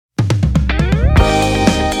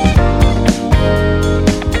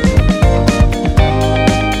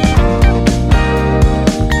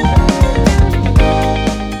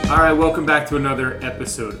welcome back to another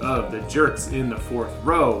episode of The Jerks in the Fourth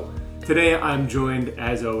Row. Today I'm joined,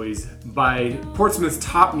 as always, by Portsmouth's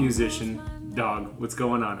top musician, Dog. What's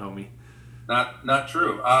going on, homie? Not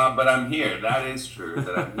true, but I'm here. That is true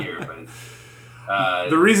that I'm here. But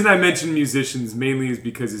the reason I mention musicians mainly is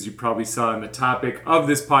because, as you probably saw in the topic of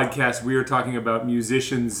this podcast, we are talking about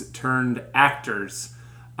musicians turned actors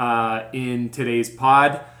in today's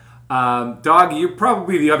pod. Dog, you're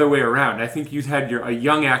probably the other way around. I think you've had a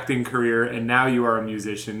young acting career, and now you are a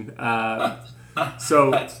musician.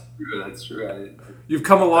 So That's true. You've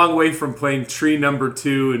come a long way from playing Tree Number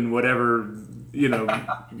 2 and whatever,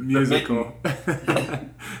 musical. The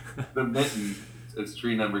Mitten. It's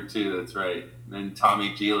Tree Number 2. That's right. And then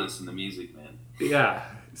Tommy Gillis and the Music Man. Yeah.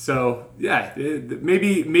 So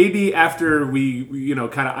maybe after we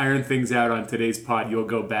kind of iron things out on today's pod, you'll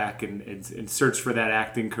go back and search for that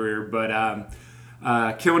acting career. But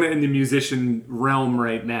killing it in the musician realm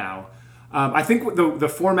right now. I think the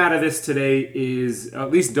format of this today is,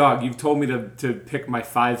 at least Dog, you've told me to pick my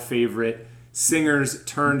 5 favorite singers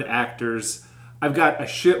turned actors. I've got a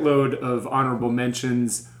shitload of honorable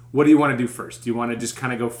mentions. What do you want to do first? Do you want to just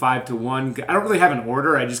kind of go 5 to 1? I don't really have an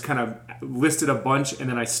order. I just kind of listed a bunch and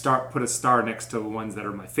then I put a star next to the ones that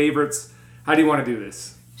are my favorites. How do you want to do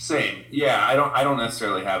this? Same. Yeah, I don't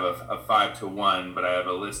necessarily have a 5 to 1, but I have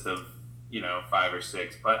a list of 5 or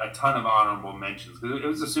 6, but a ton of honorable mentions because it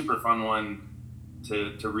was a super fun one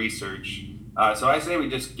to research. So I say we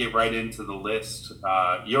just get right into the list,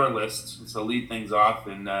 your list. So lead things off,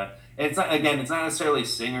 and it's not necessarily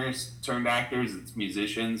singers turned actors; it's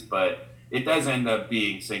musicians, but it does end up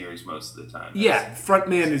being singers most of the time. Yeah, front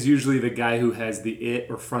man is usually the guy who has the it,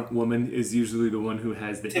 or front woman is usually the one who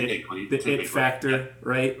has the it factor, yeah.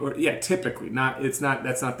 Right? Or typically that's not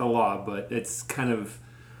the law, but it's kind of.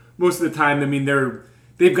 Most of the time, I mean,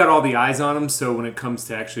 they've got all the eyes on them. So when it comes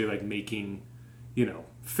to actually like making,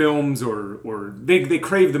 films or they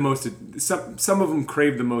crave the most. Some of them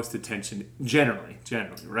crave the most attention. Generally,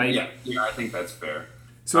 right? Yeah, I think that's fair.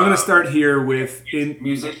 So I'm going to start here with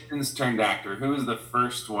musicians turned actor. Who is the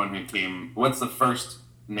first one who came? What's the first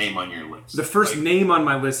name on your list? The first name on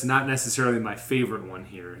my list, not necessarily my favorite one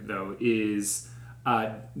here though, is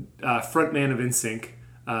frontman of NSYNC.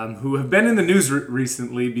 Who have been in the news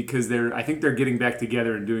recently because I think they're getting back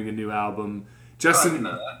together and doing a new album.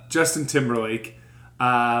 Justin Timberlake.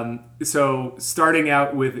 So starting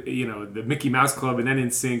out with the Mickey Mouse Club and then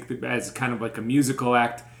NSYNC as kind of like a musical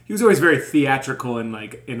act. He was always very theatrical in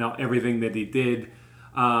everything that he did.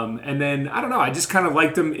 And then I don't know. I just kind of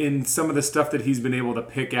liked him in some of the stuff that he's been able to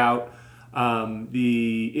pick out.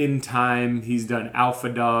 The In Time. He's done Alpha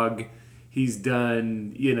Dog. He's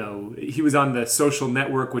done, he was on The Social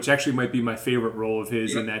Network, which actually might be my favorite role of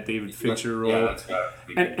his in that David Fincher role. Yeah, that's got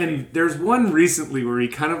to be and there's one recently where he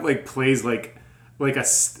kind of like plays like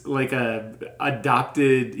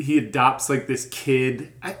adopted. He adopts like this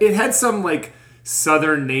kid. It had some like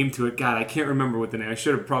Southern name to it. God, I can't remember what the name. I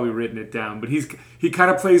should have probably written it down. But he kind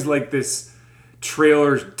of plays like this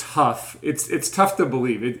trailer tough. It's tough to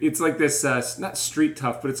believe. It's like this not street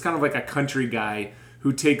tough, but it's kind of like a country guy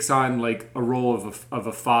who takes on like a role of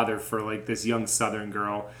a father for like this young Southern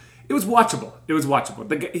girl. It was watchable.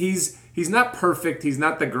 He's not perfect. He's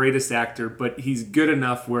not the greatest actor, but he's good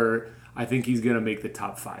enough where I think he's going to make the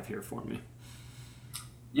top 5 here for me.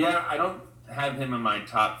 Yeah, I don't have him in my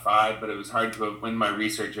top 5, but it was hard to, in my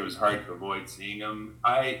research, it was hard to avoid seeing him.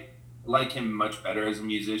 I like him much better as a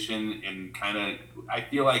musician, and I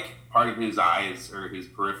feel like part of his eyes or his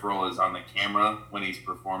peripheral is on the camera when he's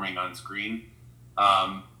performing on screen.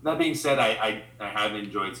 That being said, I have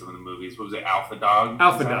enjoyed some of the movies. What was it, Alpha Dog?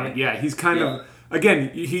 Alpha Dog, yeah. He's kind of, again,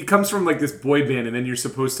 he comes from like this boy band, and then you're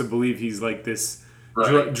supposed to believe he's like this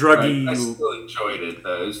druggy. I still enjoyed it,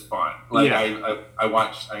 though. It was fun. Like, yeah.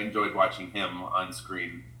 I enjoyed watching him on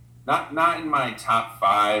screen. Not in my top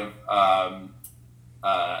 5. I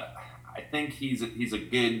think he's a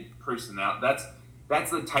good personality.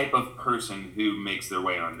 That's the type of person who makes their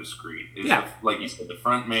way onto screen. Like you said, the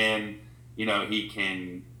front man. He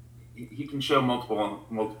can show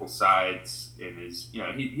multiple sides in his.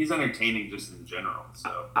 He's entertaining just in general.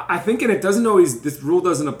 So I think, and it doesn't always. This rule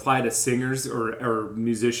doesn't apply to singers or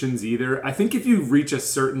musicians either. I think if you reach a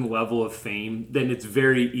certain level of fame, then it's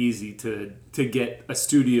very easy to get a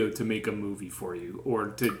studio to make a movie for you, or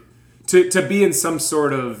to be in some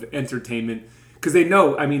sort of entertainment. Because they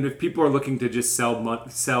know, I mean, if people are looking to just sell,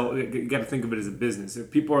 you got to think of it as a business. If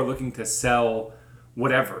people are looking to sell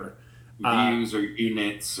whatever. Views or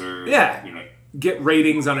units or get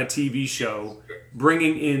ratings on a TV show,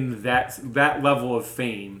 bringing in that level of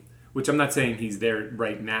fame which I'm not saying he's there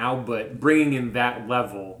right now, but bringing in that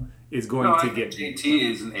level is going to get.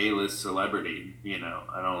 JT is an A-list celebrity.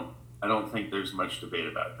 I don't think there's much debate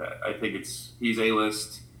about that. I think he's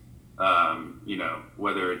A-list.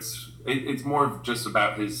 Whether it's more of just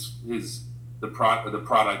about the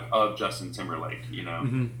product of Justin Timberlake.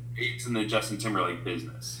 Mm-hmm. It's in the Justin Timberlake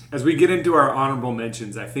business. As we get into our honorable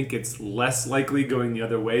mentions, I think it's less likely going the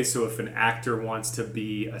other way. So if an actor wants to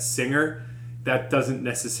be a singer, that doesn't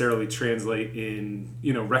necessarily translate in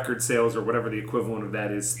record sales or whatever the equivalent of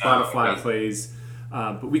that is. Spotify plays,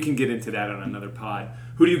 but we can get into that on another pod.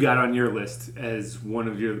 Who do you got on your list as one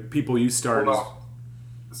of your people you started?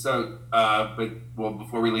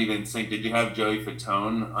 Before we leave NSYNC, did you have Joey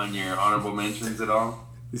Fatone on your honorable mentions at all?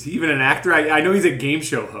 Is he even an actor? I know he's a game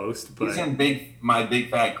show host, but he's in My Big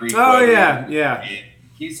Fat Greek Wedding. Yeah.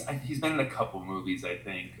 He's been in a couple movies, I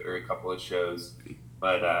think, or a couple of shows.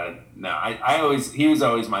 But he was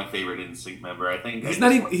always my favorite NSYNC member. I think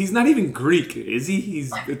he's not even Greek, is he?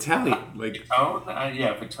 He's Italian. Fatone?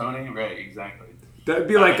 Yeah, Fatone, right? Exactly. That'd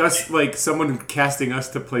be like us, like someone casting us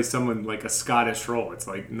to play someone like a Scottish role. It's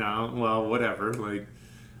like, no, well, whatever. Like,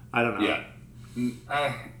 I don't know.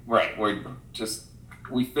 Yeah, right.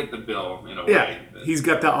 We fit the bill in a way. Yeah, he's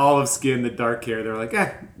got the olive skin, the dark hair. They're like,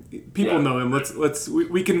 people know him.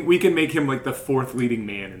 We can make him like the fourth leading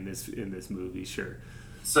man in this movie. Sure.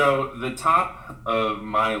 So the top of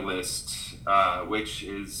my list, which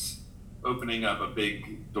is opening up a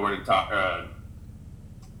big door to talk.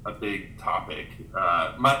 A big topic.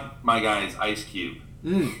 My guy is Ice Cube.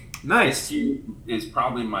 Nice. Ice Cube is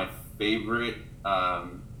probably my favorite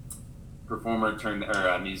performer turned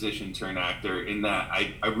or musician turned actor. In that,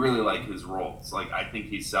 I really like his roles. Like I think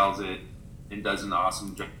he sells it and does an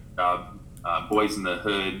awesome job. Boys in the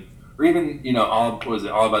Hood, or even all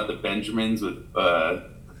about the Benjamins with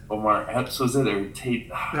Omar Epps, was it, or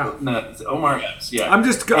Tate? No, it's Omar Epps. Yeah. I'm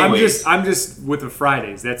just with the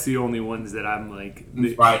Fridays. That's the only ones that I'm like.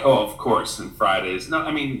 Of course, and Fridays. No,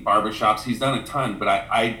 I mean Barbershops. He's done a ton, but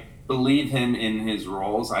I believe him in his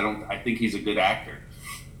roles. I think he's a good actor.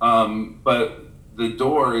 But the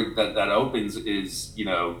door that opens is hip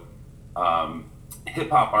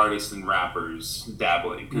hop artists and rappers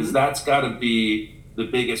dabbling, because that's got to be the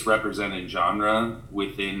biggest represented genre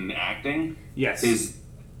within acting. Yes.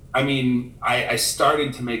 I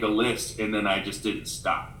started to make a list and then I just didn't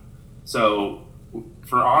stop. So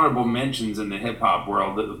for honorable mentions in the hip hop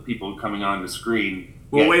world, the people coming on the screen.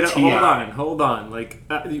 Well, wait, hold on. Like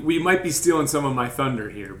we might be stealing some of my thunder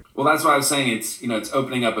here. Well, that's why I was saying it's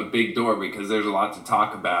opening up a big door, because there's a lot to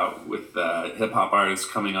talk about with hip hop artists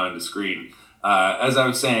coming on the screen. As I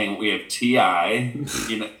was saying, we have T.I.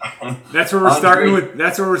 That's where we're starting with.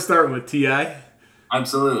 That's where we're starting with T.I.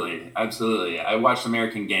 Absolutely. I watched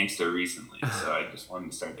American Gangster recently, so I just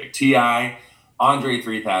wanted to start there. T.I., Andre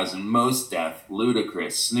 3000, Mos Def,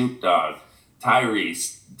 Ludacris, Snoop Dogg,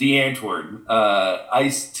 Tyrese, D'Antwoord,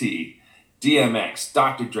 Ice-T, DMX,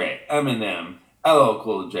 Dr. Dre, Eminem, LL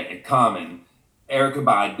Cool J, Common, Erykah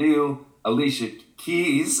Badu, Alicia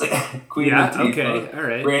Keys, Queen Latifah, all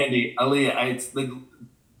right. Brandy, Aaliyah, it's the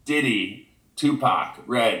Diddy, Tupac,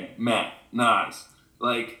 Red, Meth, Nas.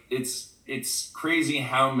 Like it's crazy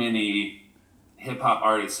how many hip hop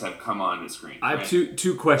artists have come on the screen. I have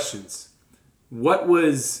two questions. What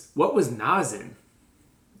was Nas in?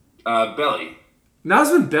 Belly. Nas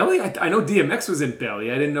was in Belly? I know DMX was in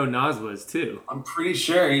Belly. I didn't know Nas was too. I'm pretty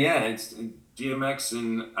sure. Yeah, it's DMX,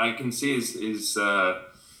 and I can see his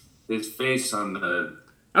face on the.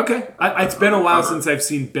 Okay, it's been a while since I've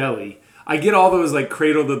seen Belly. I get all those like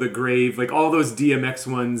Cradle to the Grave, like all those DMX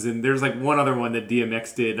ones, and there's like one other one that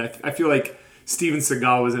DMX did. I feel like Steven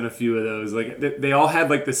Seagal was in a few of those. Like they all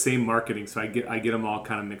had like the same marketing, so I get them all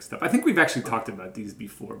kind of mixed up. I think we've actually talked about these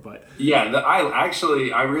before, but yeah,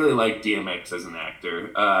 I really like DMX as an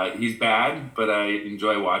actor. He's bad, but I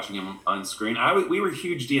enjoy watching him on screen. We were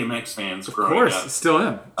huge DMX fans growing up. Of course, still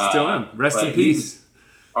am. Rest in peace.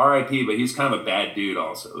 R.I.P. But he's kind of a bad dude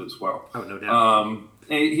also as well. Oh, no doubt.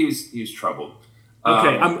 He was troubled.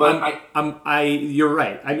 Okay, you're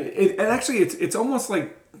right. It's almost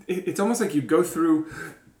like you go through.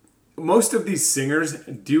 Most of these singers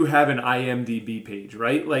do have an IMDb page,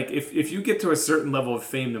 right? Like if you get to a certain level of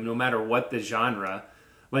fame, no matter what the genre,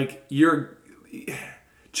 like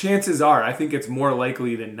chances are, I think it's more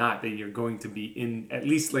likely than not that you're going to be in at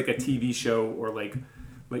least like a TV show or like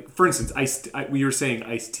for instance, we were saying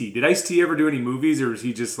Ice-T. Did Ice-T ever do any movies, or is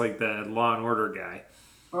he just like the Law and Order guy?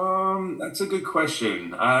 That's a good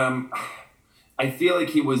question. I feel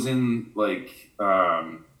like he was in like.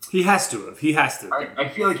 He has to have. I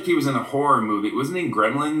feel like he was in a horror movie. Wasn't he in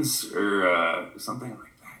Gremlins or something like that?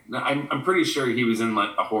 I'm pretty sure he was in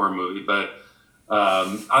like a horror movie, but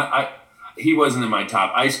he wasn't in my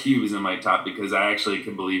top. Ice Cube is in my top because I actually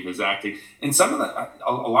can believe his acting, and some of the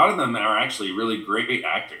a lot of them are actually really great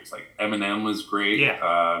actors. Like Eminem was great.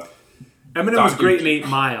 Yeah. Eminem was great in 8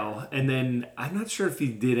 Mile, and then I'm not sure if he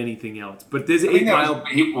did anything else. But there's 8 Mile.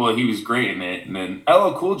 He was great in it, and then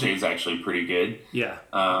LL Cool J is actually pretty good. Yeah.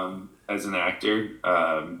 As an actor,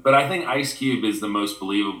 but I think Ice Cube is the most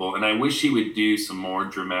believable, and I wish he would do some more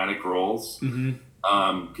dramatic roles.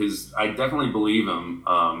 Because I definitely believe him,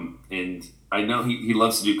 and I know he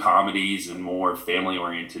loves to do comedies and more family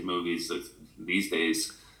oriented movies these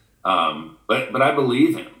days. But I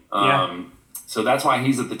believe him. So that's why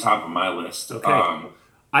he's at the top of my list. Okay.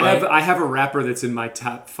 I have a rapper that's in my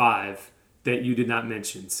top 5 that you did not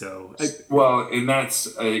mention. So and that's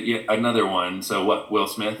another one. So what? Will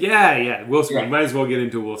Smith? Yeah. Will Smith. Yeah. Might as well get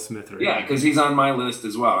into Will Smith right now. Yeah, because he's on my list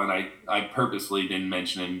as well, and I purposely didn't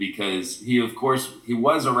mention him because he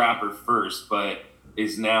was a rapper first, but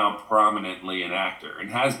is now prominently an actor and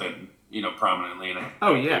has been prominently an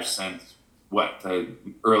actor since the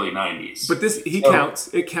early 90s. But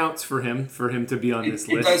counts. It counts for him to be on this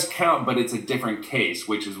list. It does count, but it's a different case,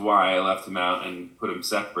 which is why I left him out and put him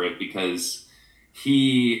separate, because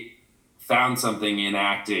he found something in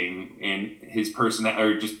acting and his personality,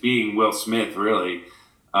 or just being Will Smith, really,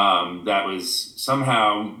 that was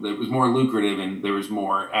more lucrative and there was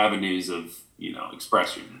more avenues of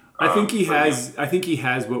expression. I think he has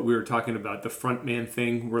what we were talking about, the frontman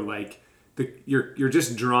thing, where like you're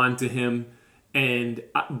just drawn to him.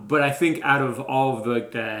 But I think out of all of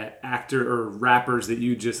the actor or rappers that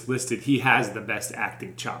you just listed, he has the best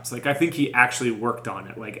acting chops. Like I think he actually worked on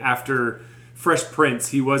it. Like after Fresh Prince,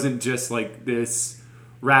 he wasn't just like this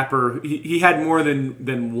rapper. He had more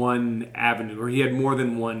than one avenue, or he had more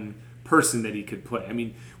than one person that he could play. I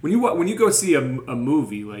mean, when you go see a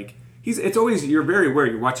movie, like you're very aware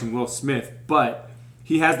you're watching Will Smith, but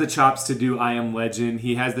he has the chops to do I Am Legend.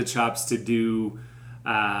 He has the chops to do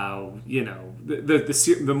the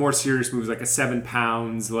more serious movies like a 7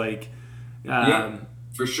 Pounds, like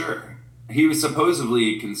for sure. He was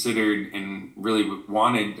supposedly considered and really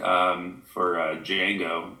wanted for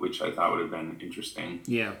Django, which I thought would have been interesting.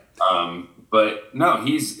 Yeah. But no,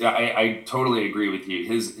 I totally agree with you.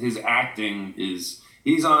 His acting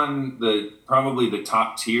he's on probably the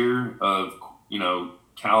top tier of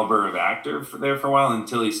caliber of actor for a while,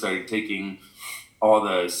 until he started taking all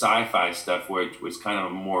the sci-fi stuff, which was kind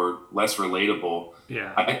of less relatable.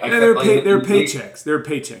 Yeah, they're paychecks. They're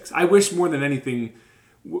paychecks. I wish more than anything,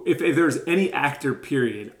 if there's any actor,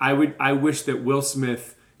 period, I wish that Will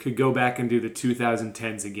Smith could go back and do the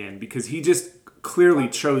 2010s again, because he just clearly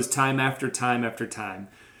chose time after time after time.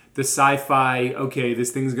 The sci-fi, okay,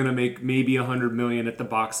 this thing's gonna make maybe $100 million at the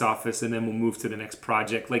box office, and then we'll move to the next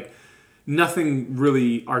project. Like nothing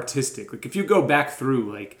really artistic. Like if you go back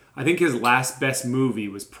through, like I think his last best movie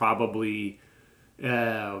was probably,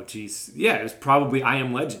 it was probably I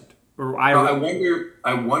Am Legend.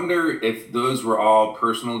 I wonder if those were all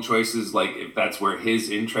personal choices. Like if that's where his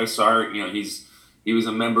interests are. He was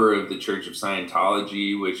a member of the Church of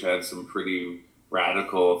Scientology, which had some pretty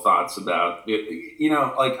radical thoughts about it.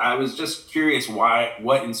 Like I was just curious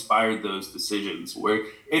what inspired those decisions, where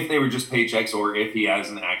if they were just paychecks or if he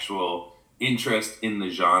has an actual interest in the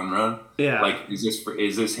genre. Yeah. Like is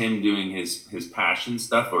this him doing his passion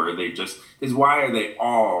stuff, or are they just why are they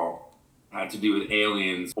all had to do with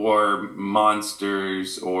aliens or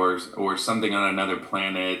monsters or something on another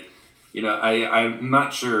planet? I'm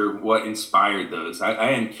not sure what inspired those. I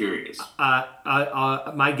am curious. My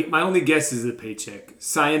only guess is a paycheck.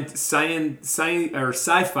 Sci-fi.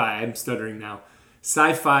 I'm stuttering now.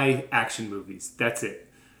 Sci-fi action movies. That's it.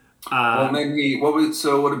 Maybe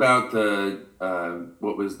what about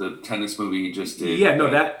what was the tennis movie he just did? Yeah,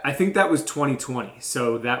 no, I think that was 2020.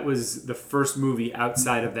 So that was the first movie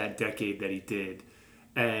outside of that decade that he did.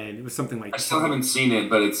 And it was something like... I still haven't seen it,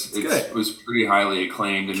 but it was pretty highly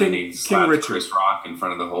acclaimed. And then he slapped Chris Rock in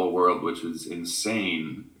front of the whole world, which was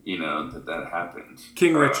insane, that happened.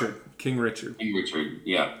 King Richard,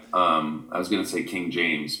 yeah. I was going to say King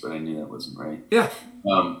James, but I knew that wasn't right. Yeah.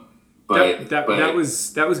 But that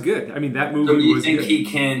was good. I mean, that movie was good. Do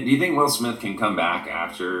you think Will Smith can come back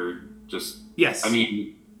after just... Yes. I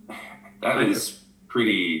mean, that's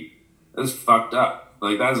fucked up.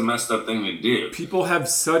 Like, that's a messed up thing to do. People have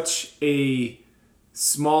such a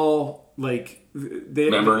small, memory?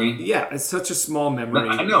 It's such a small memory.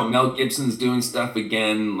 I know. Mel Gibson's doing stuff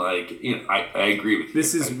again. Like, I agree with you.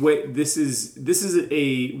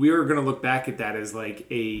 We are going to look back at that as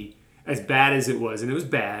as bad as it was, and it was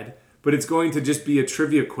bad, but it's going to just be a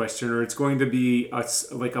trivia question, or it's going to be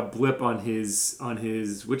like a blip on his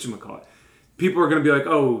whatchamacallit. People are going to be like,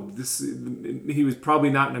 oh, he was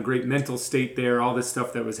probably not in a great mental state there. All this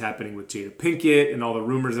stuff that was happening with Jada Pinkett and all the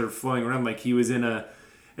rumors that are flowing around, like he was in a,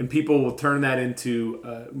 and people will turn that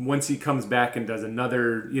into once he comes back and does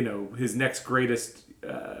another, his next greatest,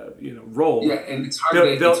 role. Yeah, and it's hard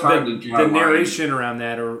to draw the narration around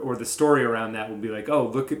that or the story around that will be like,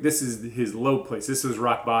 oh, look, this is his low place. This was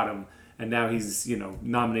rock bottom, and now he's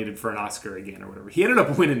nominated for an Oscar again or whatever. He ended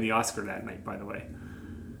up winning the Oscar that night, by the way.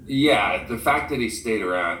 Yeah, the fact that he stayed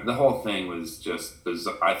around, the whole thing was just,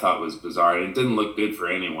 I thought was bizarre. It didn't look good for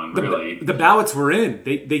anyone, really. The ballots were in.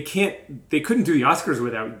 They couldn't do the Oscars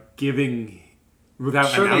without announcing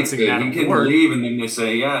that award. He can leave, and then they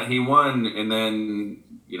say, yeah, he won, and then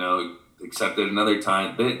accepted another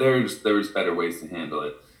time. There was better ways to handle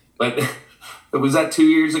it. But was that 2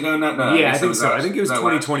 years ago? No. Yeah, I think so. I think it was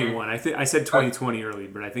 2021. I said 2020 early,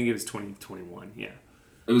 but I think it was 2021. Yeah.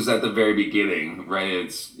 It was at the very beginning, right?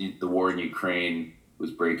 It's the war in Ukraine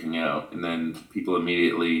was breaking out, and then people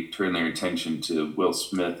immediately turned their attention to Will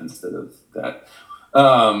Smith instead of that.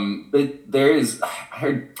 But there is, I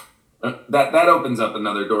heard that opens up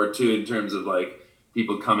another door too in terms of like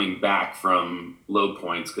people coming back from low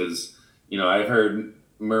points, because I've heard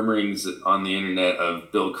murmurings on the internet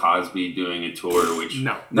of Bill Cosby doing a tour, which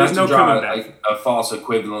there's no coming back. Like a false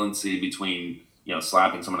equivalency between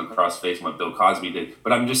slapping someone across the face and what Bill Cosby did.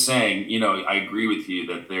 But I'm just saying, I agree with you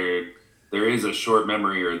that there is a short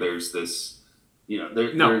memory, or there's this,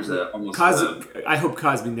 there's almost. I hope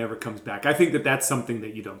Cosby never comes back. I think that's something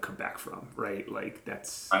that you don't come back from, right? Like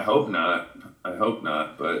that's. I hope not.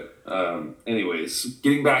 But anyways,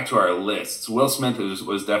 getting back to our lists, Will Smith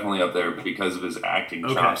was definitely up there because of his acting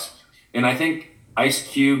chops, and I think Ice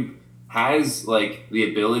Cube has like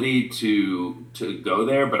the ability to go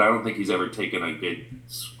there, but I don't think he's ever taken a good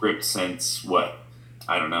script since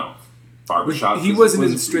I don't know. Barbershop. He wasn't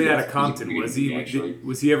in Straight Outta Compton, was he?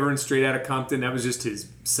 Was he ever in Straight Outta Compton? That was just his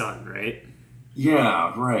son, right?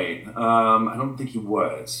 Yeah, right. I don't think he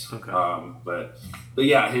was. Okay. But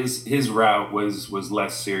yeah, his route was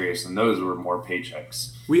less serious, and those were more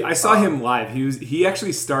paychecks. I saw him live. He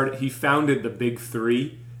actually founded the Big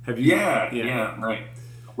Three. Have you? Yeah, right.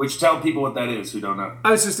 Which tell people what that is who don't know.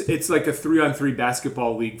 It's like a 3-on-3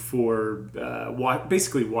 basketball league for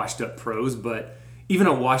basically washed up pros, but even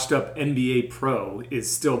a washed up NBA pro is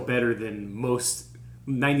still better than most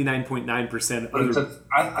 99.9%.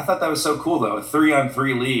 I thought that was so cool though. A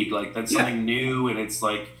 3-on-3 league, like that's something new, and it's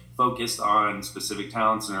like focused on specific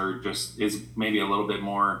talents, and or just is maybe a little bit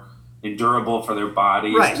more endurable for their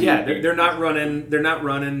bodies. Right, yeah. They're not running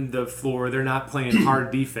the floor. They're not playing hard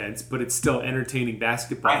defense, but it's still entertaining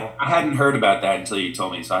basketball. I hadn't heard about that until you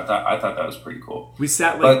told me, so I thought that was pretty cool. We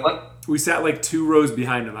sat like 2 rows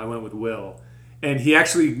behind him. I went with Will, and he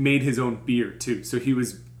actually made his own beer too. So he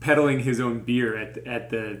was peddling his own beer at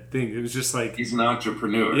the thing. It was just like he's an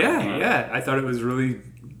entrepreneur. Yeah. I thought it was really,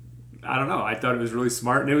 I don't know. I thought it was really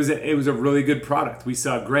smart, and it was a really good product. We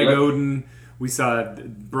saw Greg Oden. We saw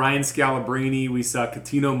Brian Scalabrine. We saw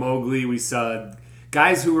Katino Mowgli. We saw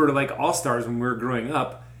guys who were like all-stars when we were growing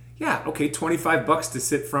up. Yeah, okay, $25 to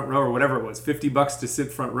sit front row or whatever it was, $50 to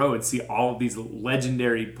sit front row and see all of these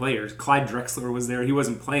legendary players. Clyde Drexler was there. He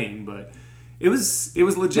wasn't playing, but it was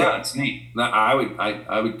legit. Yeah, it's neat.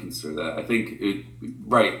 I would consider that. I think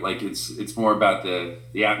like it's more about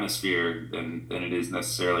the atmosphere than it is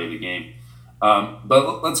necessarily the game.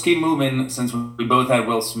 But let's keep moving since we both had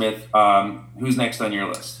Will Smith. Who's next on your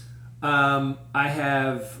list?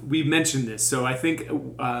 We mentioned this, so I think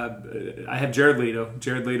I have Jared Leto.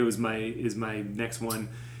 Jared Leto is my next one.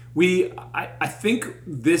 I think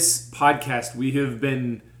this podcast, we have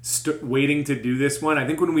been waiting to do this one. I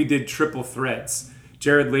think when we did Triple Threats,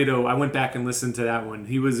 Jared Leto, I went back and listened to that one.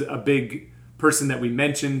 He was a big person that we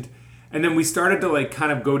mentioned. And then we started to like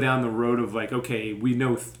kind of go down the road of like, okay, we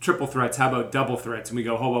know triple threats. How about double threats? And we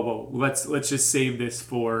go, whoa, let's just save this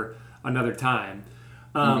for another time.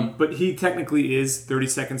 But he technically is 30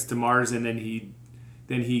 Seconds to Mars, and then he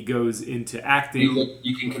goes into acting.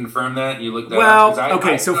 You can confirm that. You looked that up.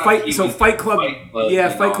 Okay, so Fight Club. Fight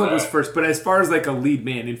Club was first. But as far as like a lead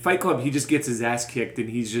man in Fight Club, he just gets his ass kicked, and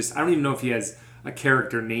he's just, I don't even know if he has a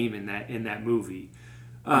character name in that movie.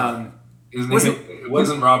 It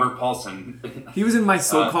wasn't Robert Paulson. He was in My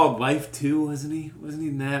So-Called Life too, wasn't he? Wasn't he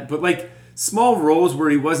in that? But like small roles where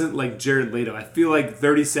he wasn't like Jared Leto. I feel like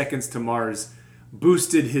 30 Seconds to Mars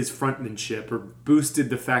boosted his frontmanship, or boosted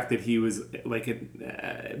the fact that he was like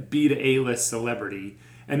a B to A-list celebrity.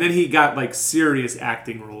 And then he got like serious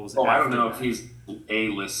acting roles. I don't know if he's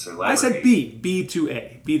A-list celebrity. I said B to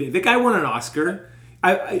A. The guy won an Oscar.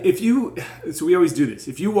 So we always do this.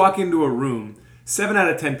 If you walk into a room, 7 out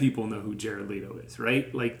of 10 people know who Jared Leto is,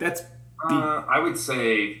 right? Like that's B. I would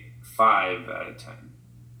say 5 out of 10.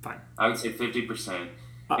 Fine. I would say 50%.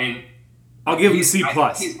 And I'll give him C+. I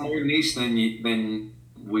think he's more niche than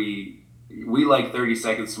we like 30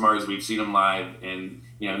 Seconds to Mars. We've seen him live, and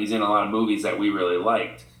he's in a lot of movies that we really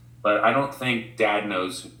liked. But I don't think Dad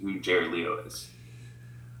knows who Jared Leto is.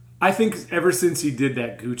 I think ever since he did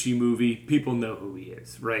that Gucci movie, people know who he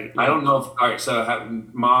is, right? I don't know if... All right, so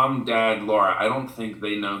Mom, Dad, Laura, I don't think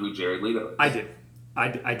they know who Jared Leto is. I do.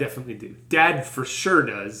 I definitely do. Dad for sure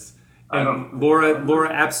does. And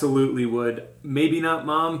Laura absolutely would. Maybe not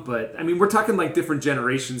Mom, but I mean, we're talking like different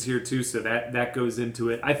generations here too, so that goes into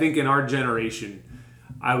it. I think in our generation,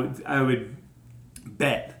 I would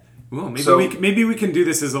bet... Well, maybe we can do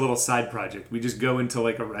this as a little side project. We just go into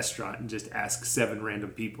like a restaurant and just ask 7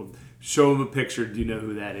 random people, show them a picture. Do you know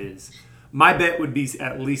who that is? My bet would be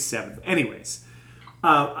at least 7. Anyways,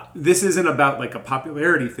 this isn't about like a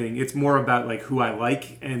popularity thing. It's more about like who I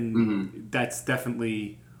like, and that's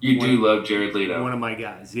definitely love Jared Leto, one of my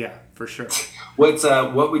guys. Yeah, for sure.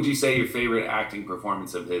 What would you say your favorite acting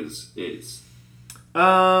performance of his is?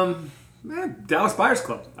 Dallas Buyers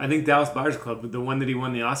Club. I think Dallas Buyers Club, the one that he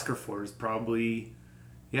won the Oscar for, is probably,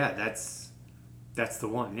 that's the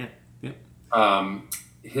one. Yeah.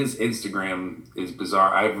 His Instagram is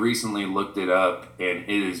bizarre. I've recently looked it up, and it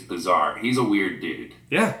is bizarre. He's a weird dude.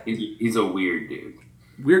 Yeah. He's a weird dude.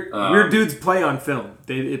 Weird dudes play on film.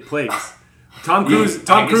 It plays. Tom Cruise. Yeah,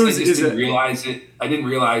 Tom Cruise I didn't realize it. I didn't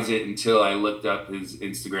realize it until I looked up his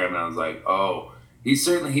Instagram, and I was like, oh. He's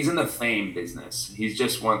in the fame business. He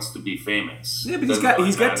just wants to be famous. Yeah, but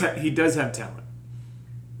he does have talent.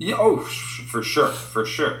 Yeah, for sure,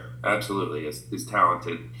 absolutely, he's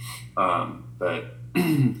talented, but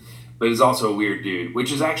he's also a weird dude,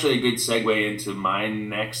 which is actually a good segue into my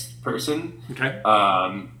next person. Okay.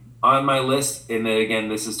 On my list, and then again,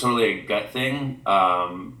 this is totally a gut thing,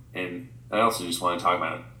 and I also just want to talk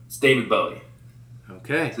about it. It's David Bowie.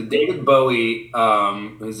 Okay. So David Bowie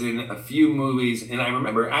was in a few movies, and I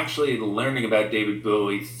remember actually learning about David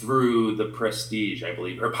Bowie through The Prestige, I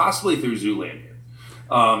believe, or possibly through Zoolander.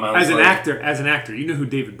 As an actor, you knew who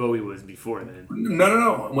David Bowie was before then.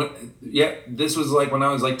 No. This was like when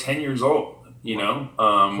I was like 10 years old. When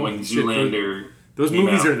Zoolander. Those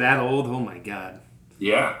movies are that old. Oh my god.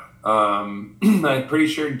 Yeah. I'm pretty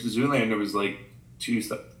sure Zoolander was like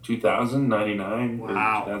 2099 or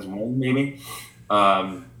 2001 maybe.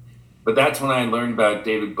 But that's when I learned about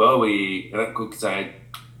David Bowie,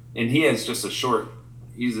 and he has just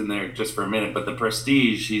he's in there just for a minute, but The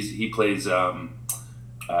Prestige, he plays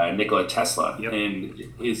Nikola Tesla, and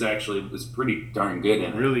was pretty darn good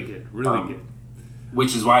in it. Really good.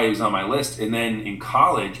 Which is why he was on my list. And then in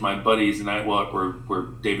college, my buddies and I were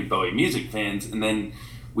David Bowie music fans, and then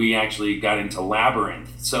we actually got into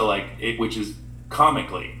Labyrinth, which is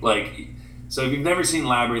comically, so if you've never seen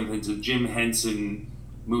Labyrinth, it's a Jim Henson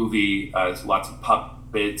movie. It's lots of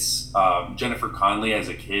puppets. Jennifer Connelly as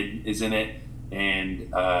a kid is in it,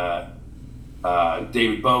 and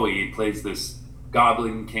David Bowie plays this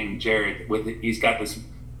Goblin King Jared. He's got this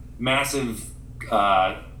massive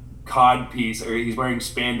cod piece, or he's wearing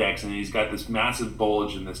spandex, and he's got this massive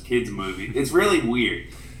bulge in this kid's movie. It's really weird,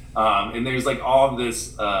 and there's like all of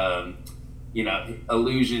this,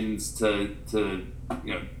 allusions to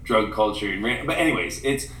drug culture but anyways,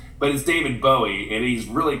 it's David Bowie, and he's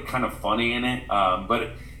really kind of funny in it,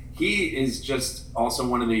 but he is just also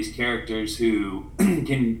one of these characters who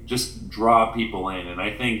can just draw people in, and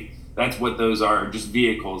I think that's what those are, just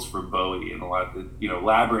vehicles for Bowie. And a lot of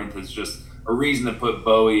Labyrinth is just a reason to put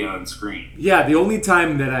Bowie on screen. Yeah, the only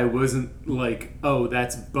time that I wasn't like, oh,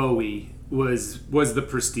 that's Bowie was The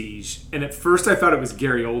Prestige, and at first I thought it was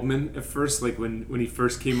Gary Oldman. At first, like when he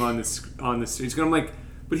first came on the stage, and I'm like,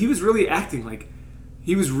 but he was really acting like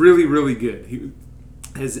he was really, really good. He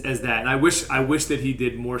as that, and I wish that he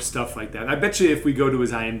did more stuff like that. I bet you if we go to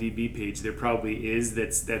his IMDb page, there probably is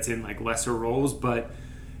that's in like lesser roles, but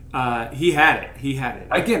he had it.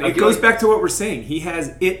 Again, it goes back to what we're saying. He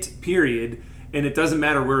has it, period, and it doesn't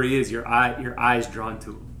matter where he is. Your eye's drawn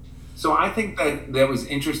to him. So I think that was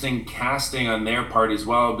interesting casting on their part as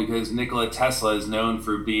well, because Nikola Tesla is known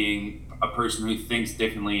for being a person who thinks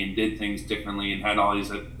differently and did things differently and had all these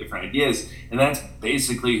different ideas, and that's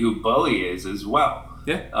basically who Bowie is as well.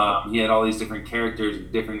 Yeah. He had all these different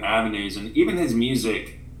characters, different avenues, and even his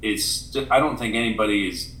music is. I don't think anybody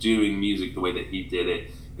is doing music the way that he did it.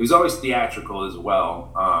 It was always theatrical as well,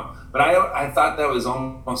 but I thought that was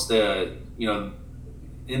almost an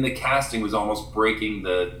in the casting was almost breaking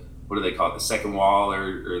the, what do they call it, the second wall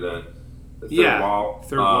or the third wall.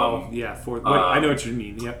 Third wall. Yeah, fourth. I know what you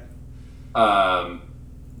mean. Yep.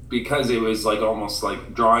 Because it was like almost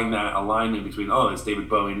like drawing that alignment between, oh, it's David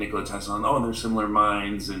Bowie and Nikola Tesla, and oh, they're similar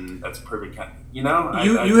minds, and that's perfect. You know,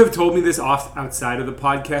 you have told me this outside of the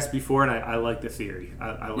podcast before, and I like the theory.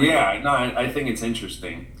 I like I think it's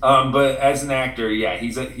interesting. But as an actor, yeah,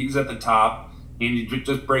 he's at the top, and he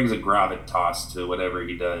just brings a gravitas to whatever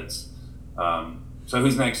he does. So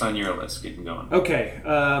who's next on your list? Getting going. Okay,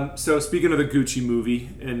 so speaking of the Gucci movie,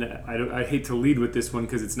 and I hate to lead with this one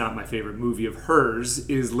because it's not my favorite movie of hers,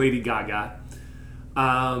 is Lady Gaga.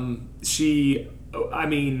 So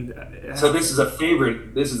this is a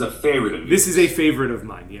favorite. This is a favorite of yours. This is a favorite of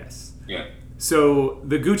mine. Yes. Yeah. So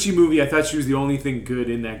the Gucci movie, I thought she was the only thing good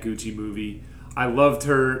in that Gucci movie. I loved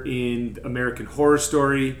her in American Horror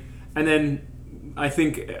Story, and then I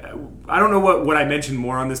think, I don't know what I mentioned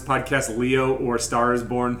more on this podcast, Leo or Star is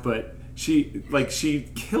Born, but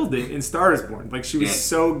she killed it in Star is Born. Like, she was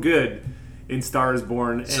so good in Star is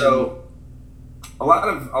Born. And so a lot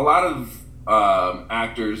of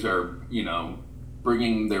actors are,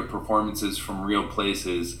 bringing their performances from real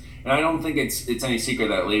places, and I don't think it's any secret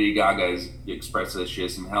that Lady Gaga has expressed that she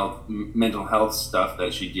has some mental health stuff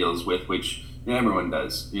that she deals with, which everyone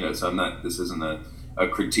does. So this isn't a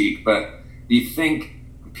critique, but do you think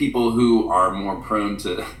people who are more prone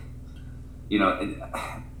to,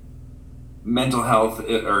 mental health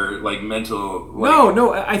or like mental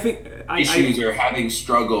I think issues or having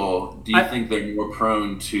struggle, do you think they're more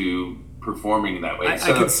prone to performing that way? I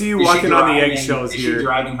can see you walking on the eggshells here. Is she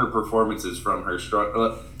driving her performances from her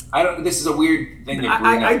struggle? This is a weird thing to bring up.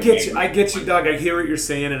 I get you, Doug. I hear what you're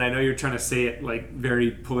saying, and I know you're trying to say it like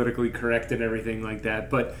very politically correct and everything like that,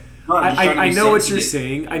 but I know what you're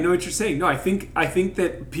saying. I know what you're saying. No, I think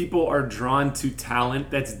that people are drawn to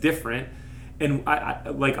talent that's different, and I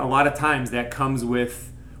like a lot of times that comes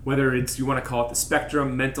with, whether it's, you want to call it the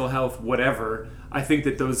spectrum, mental health, whatever. I think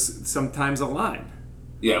that those sometimes align.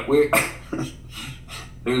 Yeah,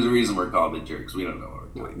 there's a reason we're called the jerks. We don't know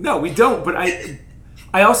what we're doing. No, we don't. But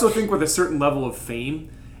I also think with a certain level of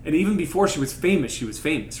fame, and even before she was famous,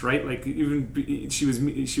 right? Like, even she was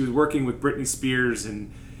working with Britney Spears,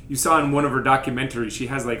 and you saw in one of her documentaries, she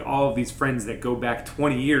has like all of these friends that go back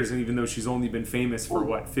 20 years, and even though she's only been famous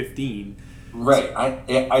for 15. Right.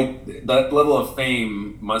 That level of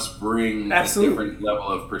fame must bring Absolutely. a different level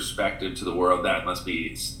of perspective to the world. That must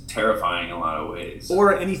be terrifying in a lot of ways.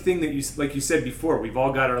 Or anything that like you said before, we've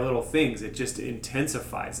all got our little things. It just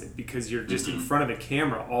intensifies it because you're just in front of a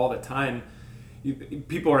camera all the time.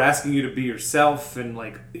 People are asking you to be yourself, and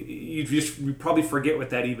like you probably forget what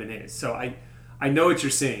that even is. So I know what you're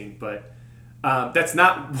saying, but that's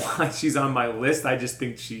not why she's on my list. I just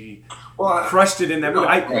think she crushed it in that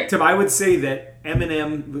movie. Tim, I would say that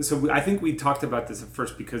Eminem. So I think we talked about this at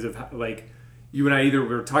first because of like you and I either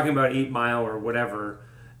were talking about 8 Mile or whatever,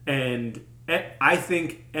 and I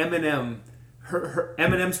think Eminem's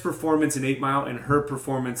performance in 8 Mile and her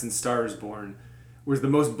performance in Star is Born was the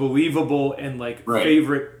most believable and like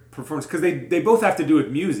favorite performance, because they both have to do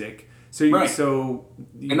with music. And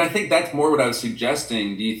I think that's more what I was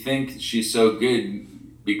suggesting. Do you think she's so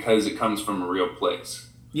good because it comes from a real place?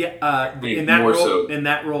 Yeah, in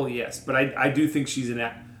that role, yes. But I do think she's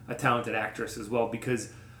a talented actress as well,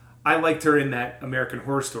 because I liked her in that American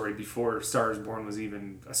Horror Story before Star is Born was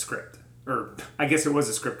even a script. Or I guess it was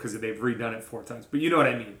a script because they've redone it 4 times. But you know what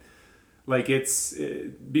I mean. Like, it's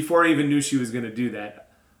before I even knew she was going to do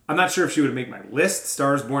that. I'm not sure if she would make my list.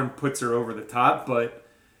 Star is Born puts her over the top, but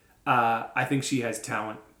I think she has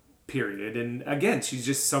talent, period. And again, she's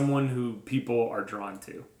just someone who people are drawn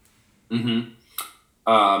to. Mm-hmm.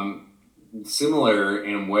 Similar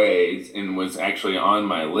in ways, and was actually on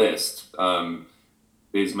my list,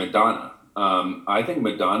 is Madonna. I think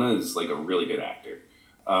Madonna is like a really good actor.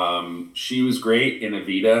 She was great in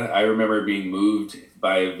Evita. I remember being moved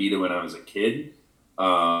by Evita when I was a kid.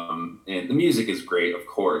 And the music is great, of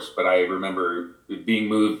course, but I remember being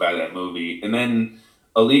moved by that movie. And then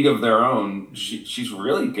A League of Their Own, she's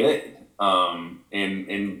really good,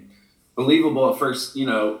 and believable at first.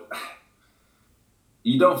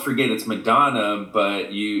 You don't forget it's Madonna,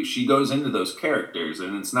 but she goes into those characters,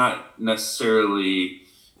 and it's not necessarily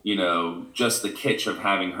just the kitsch of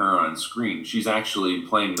having her on screen. She's actually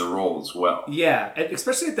playing the role as well. Yeah,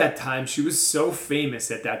 especially at that time, she was so famous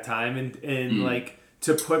at that time, and like,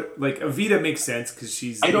 to put like Evita makes sense because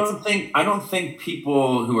she's. I don't think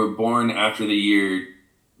people who are born after the year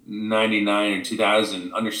 99 or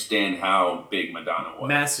 2000 understand how big Madonna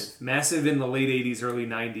was. Massive in the late 80s, early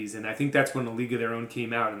 90s, and I think that's when A League of Their Own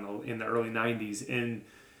came out in the early 90s, and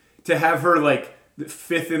to have her like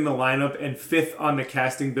fifth in the lineup and fifth on the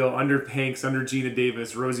casting bill under Hanks, under Gina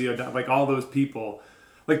Davis, Rosie O'Donnell, like all those people.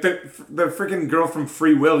 Like the freaking girl from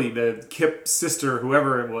Free Willy, the Kip sister,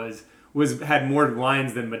 whoever it was had more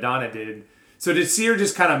lines than Madonna did. So to see her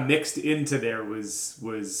just kind of mixed into there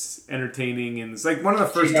was entertaining, and it's like one of the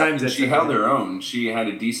first times that she held her own. She had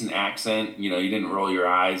a decent accent. You know, you didn't roll your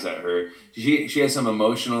eyes at her. She has some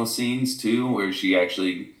emotional scenes too, where she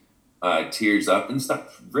actually tears up and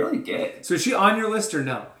stuff. Really good. So is she on your list or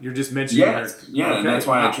no? You're just mentioning her. Yeah, okay. And that's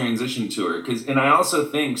why I transitioned to her. And I also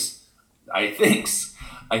I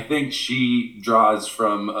think she draws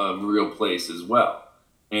from a real place as well.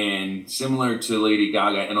 And similar to Lady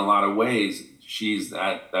Gaga in a lot of ways, she's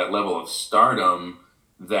at that level of stardom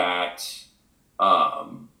that,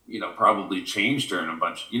 probably changed her in a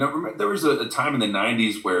bunch. Remember, there was a time in the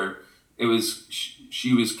 90s where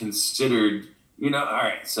she was considered, all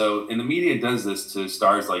right, so, and the media does this to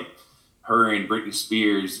stars like her and Britney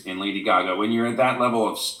Spears and Lady Gaga. When you're at that level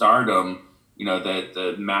of stardom, that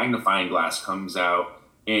the magnifying glass comes out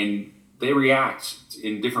and they react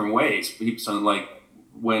in different ways. So like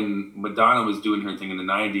when Madonna was doing her thing in the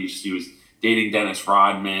 90s, she was dating Dennis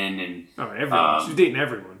Rodman and everyone. She was dating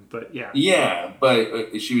everyone, but yeah. Yeah,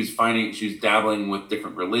 but she was dabbling with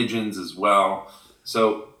different religions as well.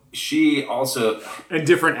 So she also and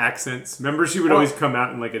different accents. Remember, she would always come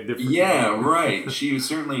out in like a different. Yeah, right. She was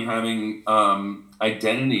certainly having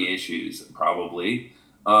identity issues, probably,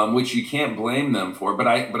 which you can't blame them for. But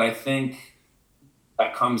I think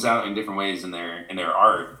that comes out in different ways in their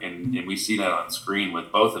art, and we see that on screen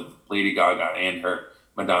with both of Lady Gaga and her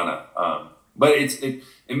Madonna. But it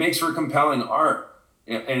makes for compelling art,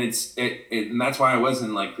 and and that's why I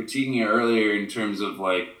wasn't like critiquing it earlier in terms of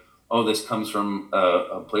like, oh, this comes from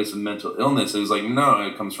a place of mental illness. It was like, no,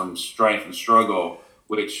 it comes from strife and struggle,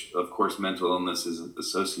 which of course mental illness is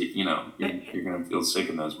associated. You're going to feel sick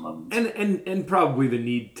in those moments, and probably the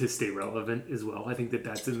need to stay relevant as well. I think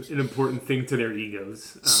that's an important thing to their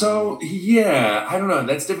egos. So yeah, I don't know.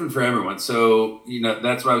 That's different for everyone. So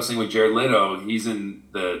that's what I was saying with Jared Leto. He's in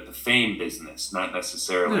the fame business, not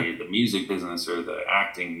necessarily the music business or the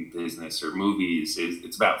acting business or movies.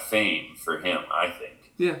 It's about fame for him, I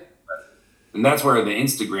think. Yeah. And that's where the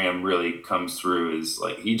Instagram really comes through, is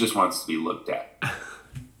like he just wants to be looked at.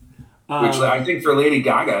 Which I think for Lady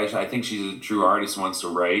Gaga, I think she's a true artist, wants to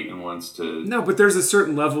write and wants to... No, but there's a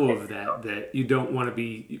certain level of that you don't want to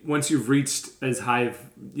be... Once you've reached as high of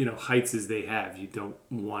heights as they have, you don't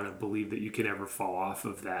want to believe that you can ever fall off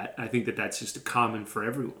of that. I think that's just a common for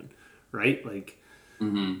everyone, right? Like...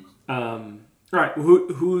 Mm-hmm. All right,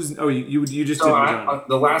 who's... Oh, you just did Madonna.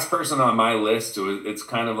 The last person on my list, it's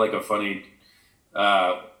kind of like a funny...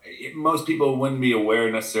 most people wouldn't be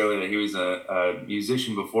aware necessarily that he was a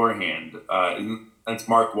musician beforehand. That's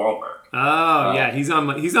Mark Wahlberg. Oh yeah, he's on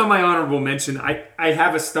my honorable mention. I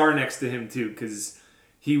have a star next to him too, because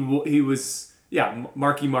he was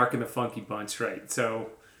Marky Mark and the Funky Bunch, right? So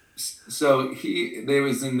they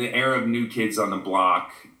was in the era of New Kids on the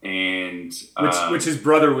Block, and which his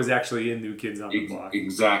brother was actually in New Kids on the Block.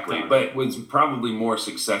 Exactly, but was probably more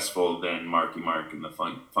successful than Marky Mark and the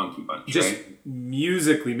Funky Bunch. Just right?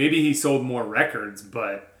 musically, maybe he sold more records,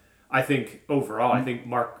 but I think overall, I think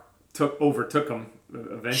Mark overtook him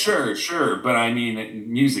eventually. Sure, but I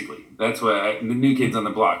mean musically, that's what the New Kids on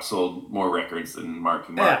the Block sold more records than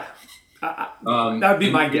Marky Mark. Yeah, that would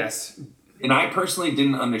be my guess. And I personally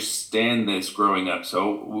didn't understand this growing up.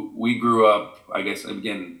 So we grew up, I guess,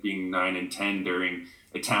 again, being 9 and 10 during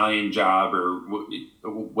Italian Job or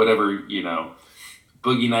whatever,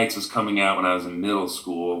 Boogie Nights was coming out when I was in middle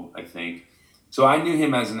school, I think. So I knew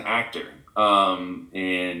him as an actor.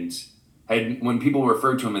 And when people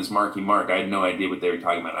referred to him as Marky Mark, I had no idea what they were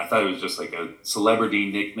talking about. I thought it was just like a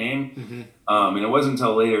celebrity nickname. Mm-hmm. And it wasn't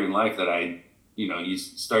until later in life that you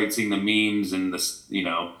started seeing the memes and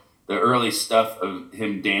the early stuff of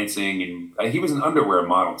him dancing, and he was an underwear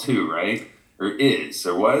model too, right? Or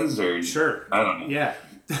was, sure, I don't know. Yeah,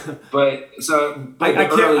 but I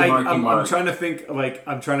can't. I'm trying to think. Like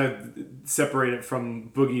I'm trying to separate it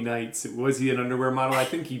from Boogie Nights. Was he an underwear model? I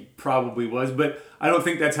think he probably was, but I don't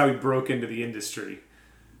think that's how he broke into the industry.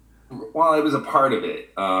 Well, it was a part of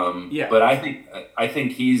it. Yeah, but I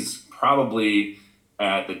think he's probably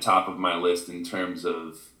at the top of my list in terms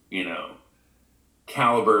of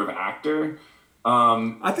caliber of actor.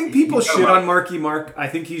 I think people shit on Marky Mark. I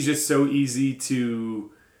think he's just so easy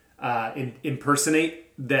to impersonate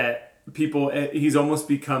that he's almost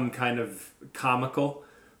become kind of comical.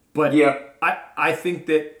 But yeah, I think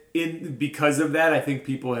that because of that, I think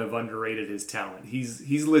people have underrated his talent.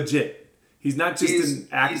 He's legit. He's not just an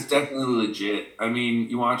actor. He's definitely legit. I mean,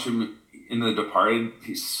 you watch him in The Departed,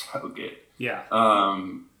 he's so good. Yeah.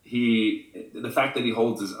 The fact that he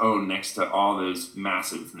holds his own next to all those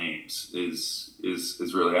massive names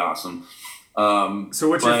is really awesome. So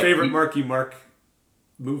what's your favorite Marky Mark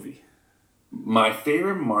movie? My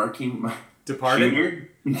favorite Marky Departed?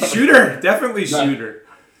 Shooter. Definitely Shooter.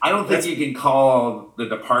 I don't think you can call The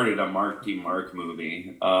Departed a Marky Mark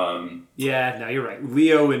movie. Yeah, no, you're right.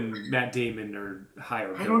 Leo and Matt Damon are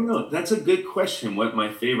higher. I don't know. That's a good question. What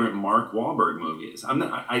my favorite Mark Wahlberg movie is? I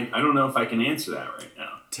don't know if I can answer that right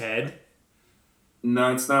now. Ted?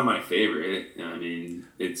 No, it's not my favorite. I mean,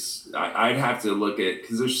 I'd have to look at,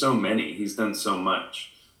 because there's so many. He's done so much.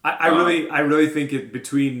 I really think it's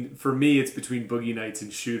between Boogie Nights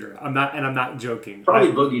and Shooter. I'm not joking.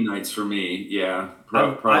 Probably Boogie Nights for me. Yeah,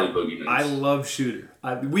 probably Boogie Nights. I love Shooter.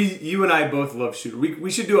 You and I both love Shooter. We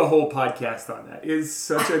should do a whole podcast on that. It's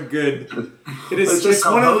such a good. It is. It's just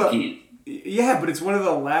one hokey. But it's one of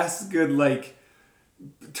the last good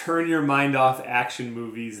turn your mind off action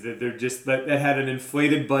movies that they're just that had an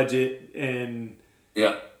inflated budget and.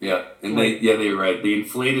 Yeah, and they're right. The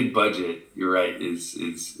inflated budget, you're right, is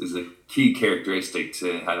a key characteristic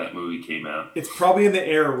to how that movie came out. It's probably in the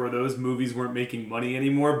era where those movies weren't making money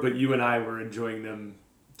anymore, but you and I were enjoying them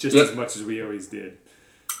just as much as we always did.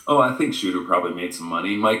 Oh, I think Shooter probably made some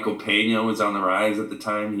money. Michael Pena was on the rise at the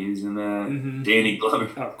time. He was in that. Mm-hmm. Danny Glover.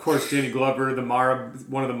 Oh, of course, Danny Glover.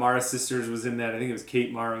 One of the Mara sisters was in that. I think it was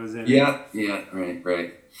Kate Mara was in it. Yeah,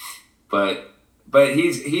 right. But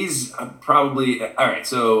he's probably all right.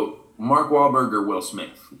 So Mark Wahlberg or Will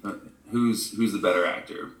Smith, who's the better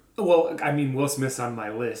actor? Well, I mean, Will Smith's on my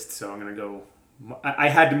list, so I'm gonna go. I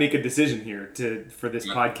had to make a decision here for this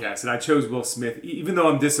podcast, and I chose Will Smith, even though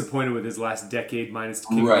I'm disappointed with his last decade minus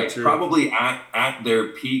King Richard. Probably at their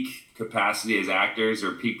peak capacity as actors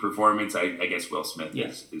or peak performance, I guess Will Smith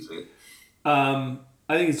is it. I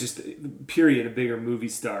think it's just period a bigger movie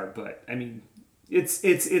star, but I mean.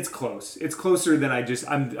 It's close. It's closer than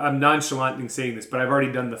I'm nonchalant in saying this, but I've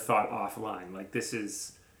already done the thought offline.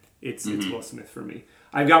 It's Will Smith for me.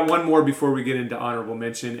 I've got one more before we get into honorable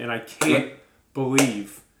mention, and I can't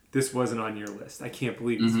believe this wasn't on your list. I can't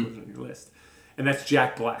believe this wasn't on your list. And that's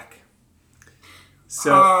Jack Black.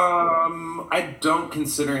 So I don't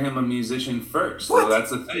consider him a musician first. What? So that's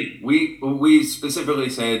the thing. We specifically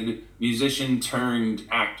said musician turned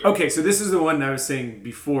actor. Okay, so this is the one I was saying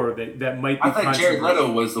before that might be. I thought Jared Leto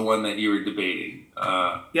was the one that you were debating.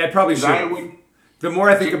 Yeah, I probably should. The more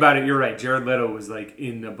I think about it, you're right. Jared Leto was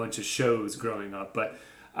in a bunch of shows growing up, but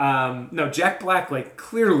no, Jack Black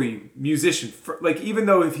clearly musician. Even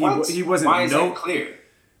though if he wasn't. Why is that clear?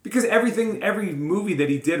 Because every movie that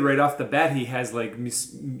he did right off the bat, he has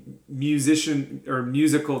musician or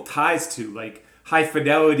musical ties to, High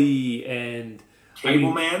Fidelity and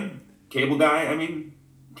Cable Guy. I mean,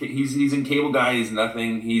 he's in Cable Guy. He's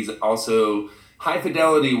nothing. He's also High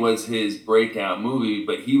Fidelity was his breakout movie,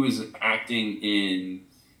 but he was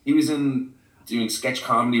doing sketch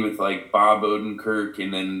comedy with Bob Odenkirk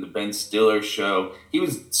and then the Ben Stiller show. He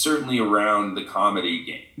was certainly around the comedy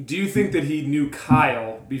game. Do you think that he knew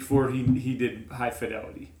Kyle before he did High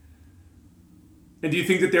Fidelity? And do you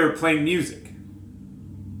think that they were playing music?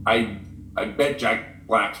 I bet Jack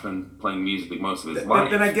Black's been playing music most of his life.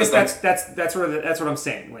 Then I guess that's what I'm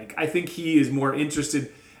saying. I think he is more interested,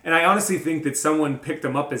 and I honestly think that someone picked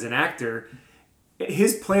him up as an actor.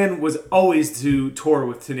 His plan was always to tour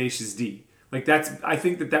with Tenacious D. I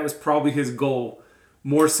think that was probably his goal,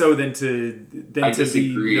 more so than to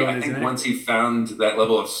disagree. Be known I as think an once he found that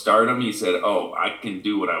level of stardom, he said, "Oh, I can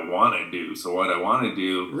do what I want to do." So what I want to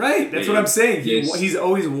do, right? That's what I'm saying. He's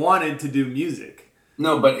always wanted to do music.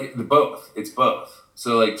 No, but it's both.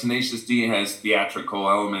 So Tenacious D has theatrical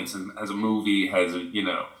elements, and as a movie it's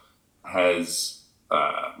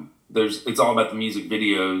all about the music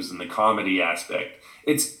videos and the comedy aspect.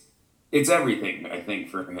 It's everything, I think,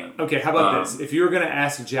 for him. Okay, how about this? If you were going to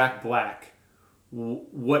ask Jack Black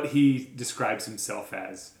what he describes himself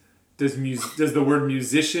as, does the word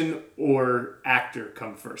musician or actor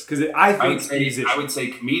come first? Because I think musician. I would say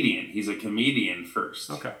comedian. He's a comedian first.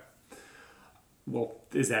 Okay. Well,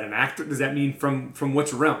 is that an actor? Does that mean from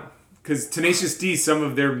which realm? Because Tenacious D, some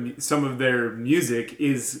of their music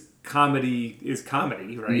is comedy,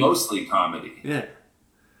 right? Mostly comedy. Yeah.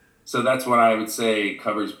 So that's what I would say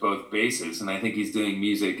covers both bases, and I think he's doing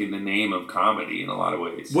music in the name of comedy in a lot of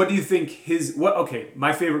ways. What do you think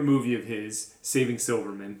my favorite movie of his, Saving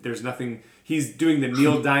Silverman. He's doing the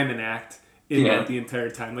Neil Diamond act in that the entire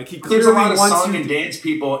time. Like he There's clearly a lot of wants song you and dance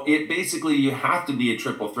people. It basically you have to be a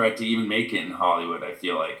triple threat to even make it in Hollywood. I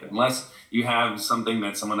feel like unless you have something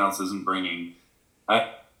that someone else isn't bringing.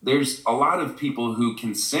 There's a lot of people who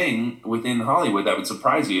can sing within Hollywood that would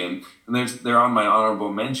surprise you, and they're on my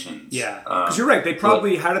honorable mentions. Yeah, because you're right. They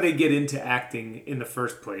probably how do they get into acting in the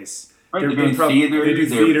first place? Right, they're doing theater. They do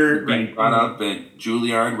theater. They're being right. brought up at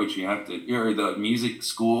Juilliard, which you have to, or the music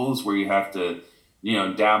schools where you have to,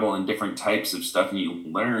 dabble in different types of stuff, and you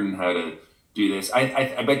learn how to do this.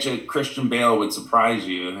 I bet you Christian Bale would surprise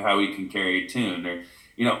you how he can carry a tune. Or,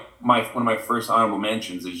 one of my first honorable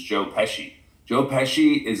mentions is Joe Pesci. Joe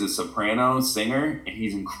Pesci is a soprano singer, and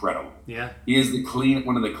he's incredible. Yeah, he is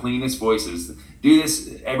one of the cleanest voices. Do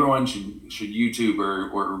this. Everyone should YouTube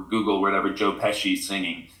or Google whatever Joe Pesci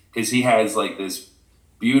singing. Because he has like this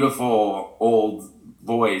beautiful old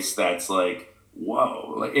voice that's like,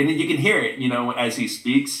 whoa. Like, and you can hear it, as he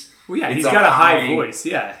speaks. Well, yeah, he's got a high voice,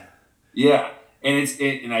 yeah. Yeah.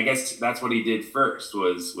 And I guess that's what he did first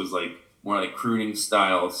was like more like crooning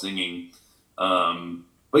style singing.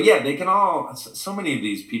 But yeah, they can so many of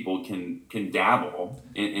these people can dabble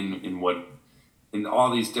in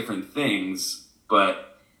all these different things, but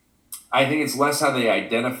I think it's less how they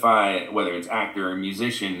identify whether it's actor or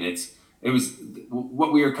musician. It was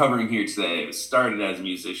what we are covering here today. It started as a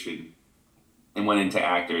musician and went into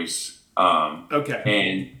actors. Okay.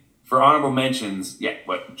 And for honorable mentions,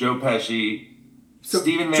 Joe Pesci,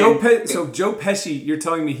 Stephen Joe Pesci, you're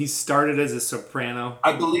telling me he started as a soprano?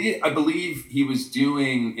 I believe he was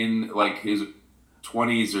doing in like his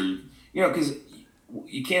 20s or because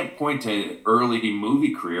you can't point to early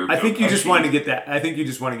movie career. I think you just want to get that. I think you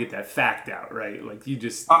just want to get that fact out, right? Like you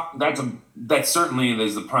just. That certainly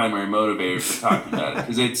is the primary motivator for talking about it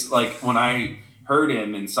because it's like when I heard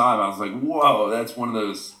him and saw him, I was like, "Whoa, that's one of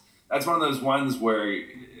those ones where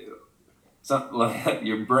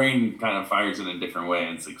your brain kind of fires in a different way,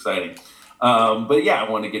 and it's exciting." But yeah, I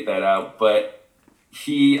want to get that out. But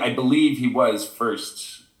I believe he was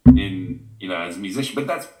first in as a musician,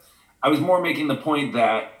 but I was more making the point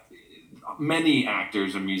that many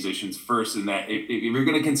actors are musicians first, in that if you're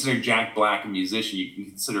going to consider Jack Black a musician, you can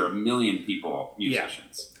consider a million people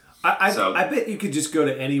musicians. Yeah. I bet you could just go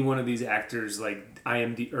to any one of these actors like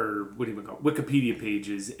IMDb or what do you call Wikipedia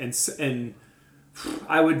pages, and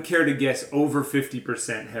I would care to guess over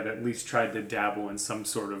 50% have at least tried to dabble in some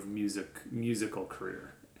sort of musical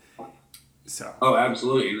career. So. Oh,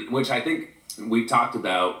 absolutely. Which I think we talked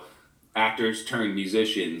about. Actors turned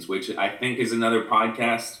musicians, which I think is another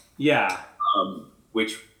podcast. Yeah.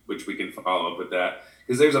 Which we can follow up with that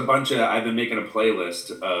because there's a bunch of I've been making a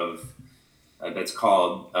playlist of that's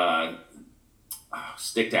called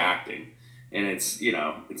Stick to Acting, and it's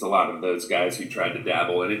a lot of those guys who tried to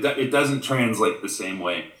dabble, and it doesn't translate the same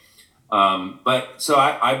way. But so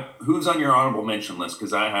who's on your honorable mention list?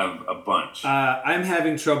 Because I have a bunch. I'm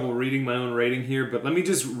having trouble reading my own rating here, but let me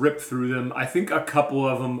just rip through them. I think a couple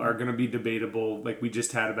of them are going to be debatable, like we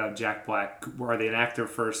just had about Jack Black. Are they an actor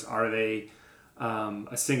first? Are they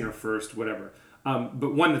a singer first? Whatever.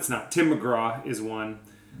 But one that's not. Tim McGraw is one.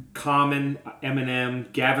 Common,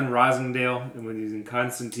 Eminem, Gavin Rossendale, and when he's in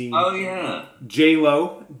Constantine. Oh yeah.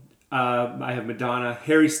 J-Lo. I have Madonna,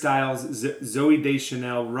 Harry Styles, Zooey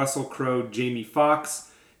Deschanel, Russell Crowe, Jamie Foxx,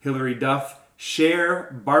 Hilary Duff, Cher,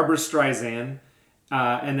 Barbara Streisand,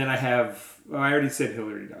 and then I have, I already said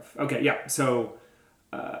Hilary Duff. Okay, yeah, so,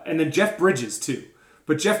 and then Jeff Bridges too.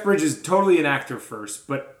 But Jeff Bridges, totally an actor first,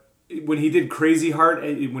 but when he did Crazy Heart,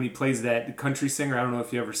 when he plays that country singer, I don't know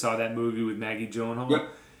if you ever saw that movie with Maggie Gyllenhaal.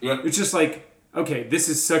 Yep. It's just like, okay, this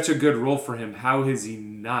is such a good role for him. How is he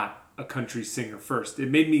not a country singer first? It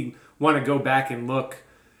made me want to go back and look,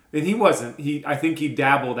 and he wasn't. I think he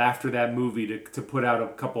dabbled after that movie to put out a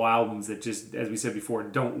couple albums that just, as we said before,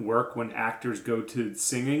 don't work when actors go to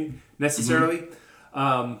singing necessarily.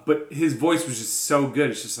 Mm-hmm. But his voice was just so good.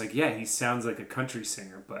 It's just like, yeah, he sounds like a country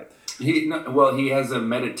singer. But he has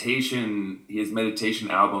meditation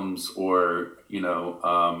albums, or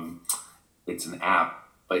it's an app.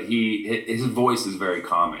 But his voice is very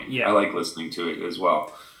calming. Yeah. I like listening to it as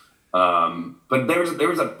well. But there was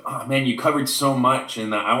you covered so much,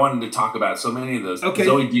 and I wanted to talk about so many of those. Okay.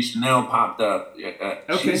 Zooey Deschanel popped up.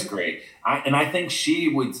 Okay. She's great. I think she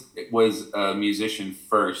was a musician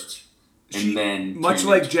first, and then much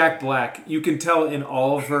like Jack Black, you can tell in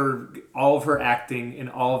all of her acting and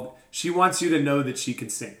she wants you to know that she can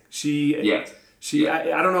sing. Yes.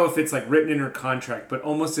 I don't know if it's like written in her contract, but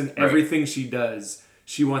almost in everything she does,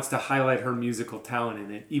 she wants to highlight her musical talent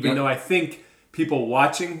in it, even though I think people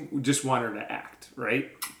watching just want her to act,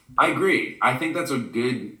 right? I agree. I think that's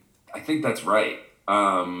right.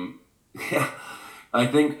 Yeah, I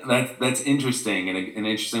think that's interesting and an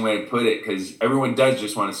interesting way to put it because everyone does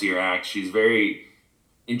just want to see her act. She's very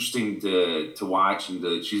interesting to watch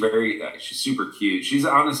she's super cute. She's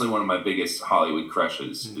honestly one of my biggest Hollywood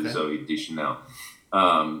crushes, is Okay. Zoe Deschanel.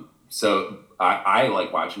 So I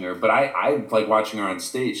like watching her, but I like watching her on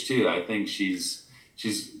stage too. I think she's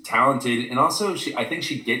talented, and also I think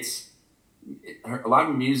she gets a lot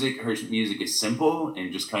of music. Her music is simple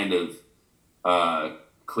and just kind of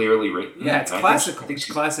clearly written. Yeah, it's And classical. I think It's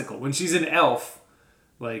she's classical. When she's an elf,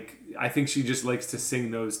 like I think she just likes to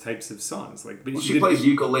sing those types of songs. Like, but well, she she plays did.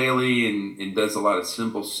 ukulele and does a lot of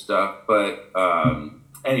simple stuff. But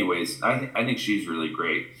anyways, I think she's really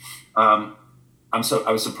great. Um, I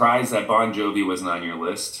was surprised that Bon Jovi wasn't on your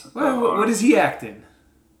list. Well, what does he act in?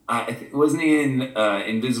 Wasn't he in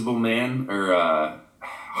Invisible Man or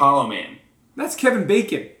Hollow Man? That's Kevin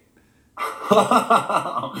Bacon.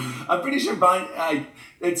 I'm pretty sure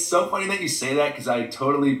it's so funny that you say that because I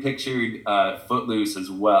totally pictured Footloose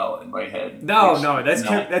as well in my head. No, which, no, that's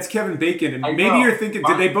no, that's Kevin Bacon. And I maybe know. you're thinking,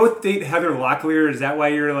 did they both date Heather Locklear? Is that why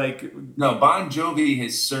you're like, No, Bon Jovi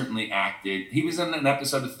has certainly acted. He was in an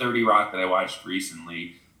episode of 30 Rock that I watched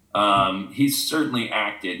recently. He's certainly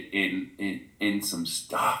acted in some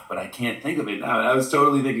stuff, but I can't think of it now. I was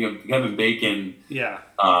totally thinking of Kevin Bacon yeah?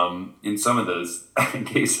 in some of those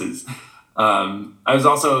cases. I was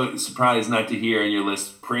also surprised not to hear in your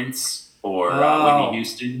list Prince or Oh. Whitney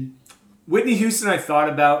Houston. Whitney Houston, I thought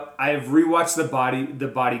about. I've rewatched the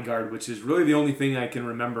Bodyguard, which is really the only thing I can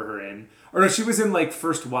remember her in. Or no, she was in like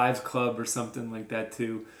First Wives Club or something like that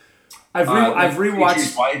too. I've rewatched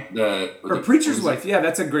Preacher's Wife, Preacher's Wife. Yeah,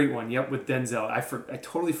 that's a great one. Yep, with Denzel. I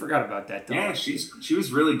totally forgot about that. Yeah, she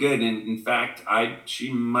was really good, and in fact, she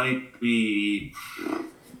might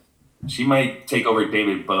take over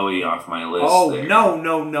David Bowie off my list. Oh there.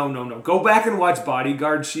 no! Go back and watch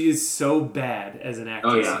Bodyguard. She is so bad as an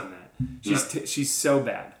actress yeah. in that. She's so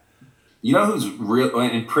bad. You know who's real?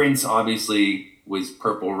 And Prince obviously was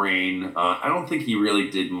Purple Rain. I don't think he really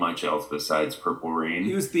did much else besides Purple Rain.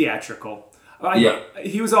 He was theatrical. Yeah.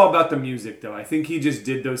 He was all about the music, though. I think he just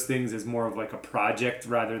did those things as more of like a project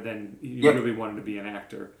rather than he really wanted to be an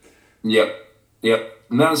actor. Yep.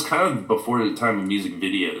 And that was kind of before the time of music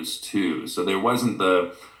videos too. So there wasn't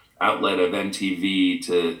the outlet of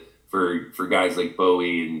MTV for guys like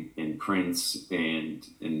Bowie and Prince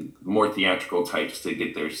and more theatrical types to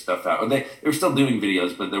get their stuff out. They were still doing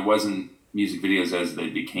videos, but there wasn't music videos as they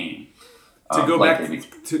became. To go back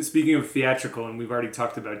to speaking of theatrical, and we've already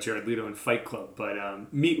talked about Jared Leto in Fight Club, but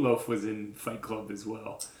Meatloaf was in Fight Club as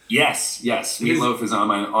well. Yes. Meatloaf is on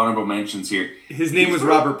my honorable mentions here. His name was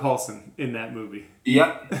Robert Paulson in that movie.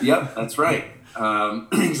 Yep, that's right.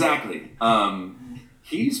 Exactly.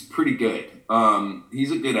 He's pretty good.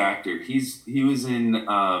 He's a good actor. He was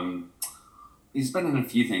in. He's been in a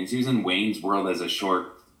few things. He was in Wayne's World as a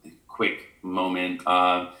quick moment.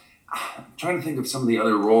 I'm trying to think of some of the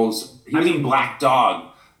other roles. He was in Black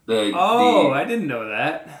Dog. I didn't know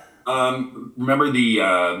that. Remember the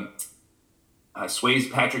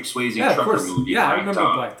Patrick Swayze trucker movie? Yeah, I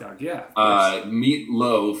remember Black Dog. Yeah.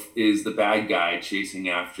 Meatloaf is the bad guy chasing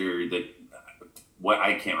after what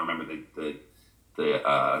I can't remember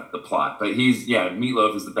the plot, but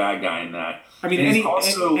Meatloaf is the bad guy in that. I mean, any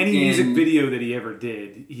music video that he ever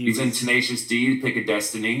did, he's in Tenacious D, Pick a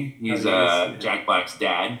Destiny. He's Jack Black's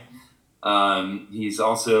dad. He's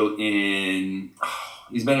also in.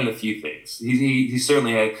 He's been in a few things. He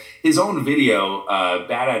certainly had his own video.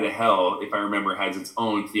 Bad Out of Hell, if I remember, has its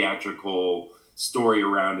own theatrical story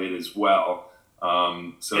around it as well.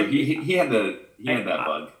 So he had that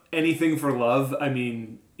bug. Anything for Love. I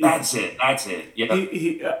mean. That's it. Yeah.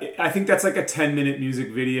 I think that's like a 10-minute music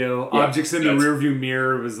video. Yeah, Objects in the Rearview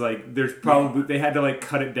Mirror was like, there's probably, they had to like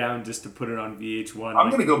cut it down just to put it on VH1. I'm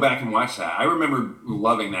going to go back and watch that. I remember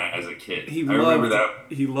loving that as a kid. He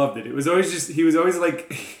loved it. It was always he was always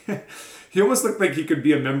like, he almost looked like he could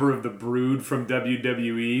be a member of the Brood from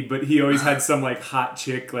WWE, but he always had some like hot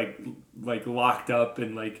chick like locked up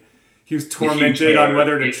and like, he was tormented on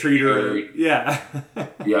whether to treat her. Yeah.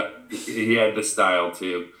 Yeah. He had the style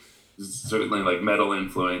too. Certainly like metal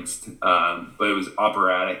influenced, but it was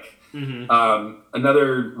operatic. Mm-hmm.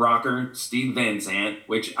 Another rocker, Steve Van Zandt,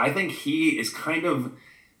 which I think he is kind of.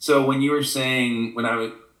 So when you were saying when I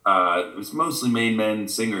was, it was mostly main men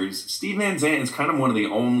singers. Steve Van Zandt is kind of one of the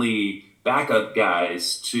only backup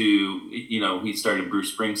guys to, he started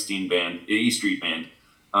Bruce Springsteen band, E Street Band.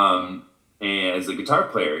 And as a guitar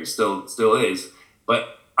player, he still is.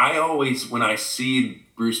 But I always, when I see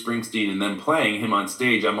Bruce Springsteen and them playing him on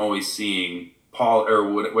stage, I'm always seeing Paul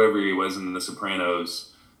or whatever he was in The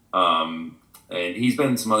Sopranos. and he's been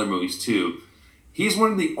in some other movies too. He's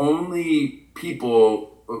one of the only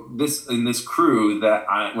people in this crew that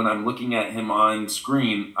when I'm looking at him on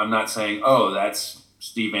screen, I'm not saying, "Oh, that's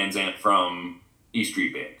Steve Van Zandt from E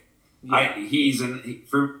Street Band."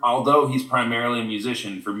 Although he's primarily a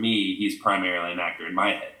musician, for me, he's primarily an actor in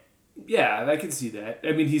my head. Yeah, I can see that.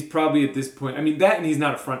 I mean, he's probably at this point. I mean, that and he's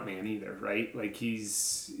not a front man either, right? Like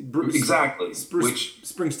he's exactly.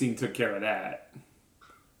 Springsteen took care of that.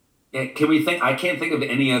 Can we think? I can't think of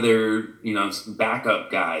any other, backup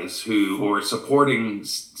guys or supporting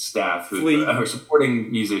staff or supporting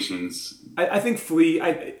musicians. I think Flea.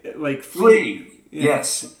 Flea. Yeah.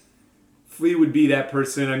 Yes. Flea would be that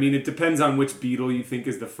person. I mean, it depends on which Beatle you think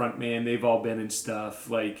is the front man. They've all been in stuff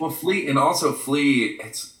Flea, and also Flea.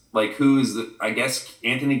 It's like I guess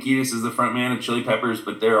Anthony Kiedis is the front man of Chili Peppers,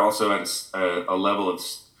 but they're also at a level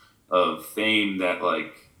of fame that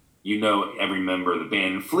every member of the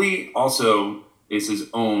band. And Flea also is his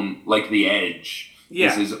own, like The Edge,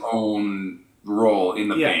 is his own role in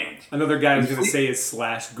the band. Another guy I was going to say is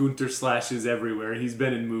Slash. Gunter Slash is everywhere. He's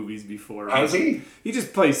been in movies before. Has he? He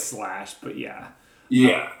just plays Slash, but yeah.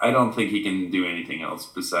 Yeah, I don't think he can do anything else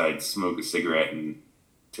besides smoke a cigarette and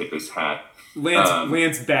tip his hat.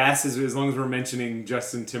 Lance Bass, as long as we're mentioning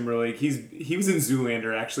Justin Timberlake, he was in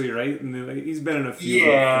Zoolander actually, right? And he's been in a few.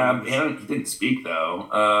 Yeah, he didn't speak though.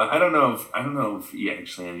 I don't know if he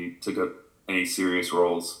actually took up any serious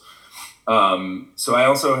roles. So I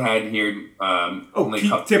also had here.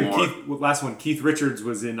 Keith, last one. Keith Richards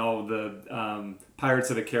was in all of the Pirates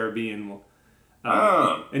of the Caribbean.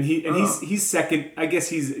 He's second. I guess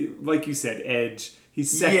he's like you said, Edge.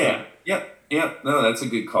 He's second. Yeah. No, that's a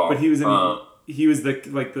good call. But he was in. He was the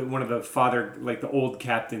one of the the old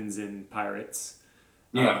captains in Pirates.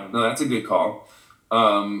 Yeah, no, that's a good call.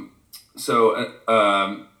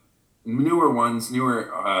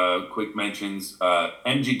 Newer quick mentions.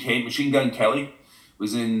 MGK, Machine Gun Kelly,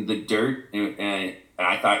 was in The Dirt, and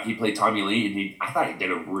I thought he played Tommy Lee, and I thought he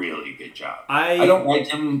did a really good job. I don't like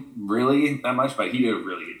him really that much, but he did a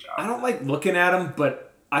really good job. I don't like looking at him,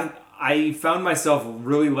 but I found myself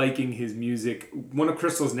really liking his music. One of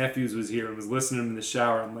Crystal's nephews was here and was listening to him in the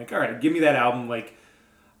shower. I'm like, all right, give me that album. Like,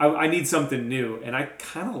 I need something new, and I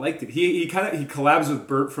kind of liked it. He collabs with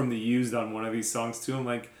Bert from The Used on one of these songs too. I'm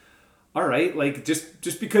like, all right, like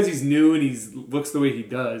just because he's new and he looks the way he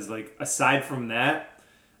does, like aside from that,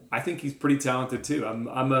 I think he's pretty talented too.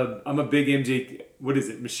 I'm a big MJ. What is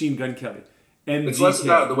it? Machine Gun Kelly. And it's less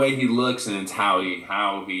about the way he looks and it's how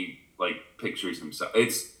he like pictures himself.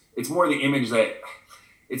 It's more the image that.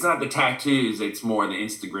 It's not the tattoos, it's more the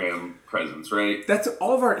Instagram presence, right? That's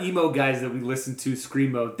all of our emo guys that we listen to,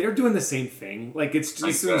 Screamo, they're doing the same thing. Like it's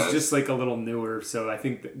just like a little newer, so I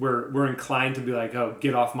think that we're inclined to be like, oh,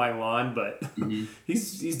 get off my lawn, but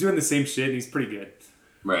he's doing the same shit and he's pretty good.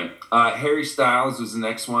 Right. Harry Styles was the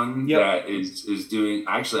next one that is doing,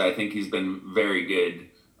 actually I think he's been very good.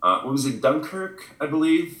 What was it, Dunkirk, I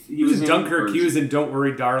believe? He was in Dunkirk, he was in Don't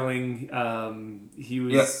Worry Darling. He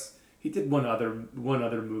was... Yep. He did one other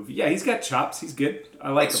movie. Yeah, he's got chops. He's good. I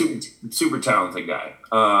like him. Super talented guy.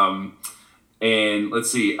 And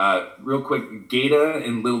let's see, real quick, Gata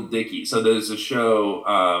and Lil Dicky. So there's a show.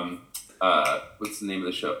 What's the name of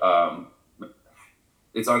the show?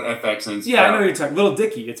 It's on FX and it's I know what you're talking. Lil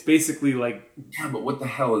Dicky. It's basically like. Yeah, but what the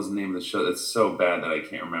hell is the name of the show? That's so bad that I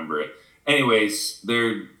can't remember it. Anyways,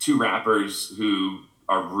 they're two rappers who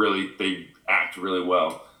they act really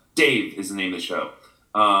well. Dave is the name of the show.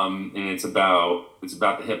 And it's about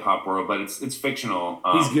the hip hop world, but it's fictional.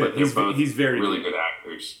 He's good. But he's very really good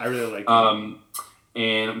actors. I really like him.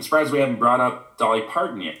 And I'm surprised we haven't brought up Dolly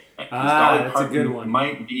Parton yet. That's a good one.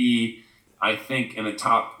 Might be, I think, in the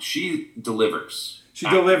top. She delivers. She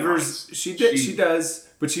delivers. She does,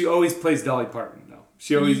 but she always plays Dolly Parton though.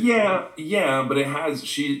 She always. Yeah, but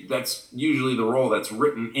that's usually the role that's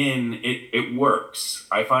written in. It works.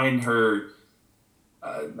 I find her.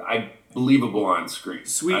 Believable on screen.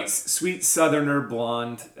 Sweet Southerner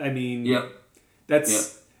blonde. I mean,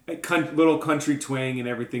 that's a little country twang and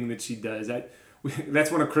everything that she does.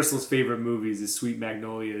 That's one of Crystal's favorite movies is Sweet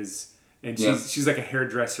Magnolias, and she's like a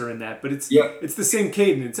hairdresser in that. But it's the same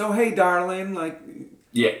cadence. Oh, hey, darling, like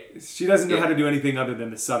she doesn't know how to do anything other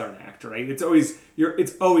than the Southern act, right? It's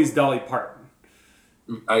always Dolly Parton.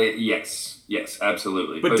 Yes,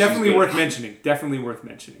 absolutely. But definitely worth mentioning. Definitely worth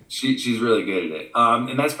mentioning. She's really good at it.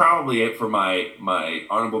 And that's probably it for my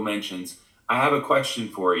honorable mentions. I have a question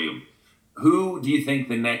for you. Who do you think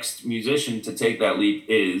the next musician to take that leap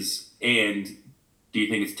is? And do you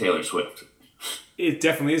think it's Taylor Swift? It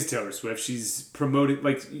definitely is Taylor Swift. She's promoted,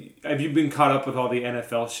 like, have you been caught up with all the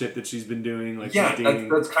NFL shit that she's been doing? Like, Yeah, she's dating.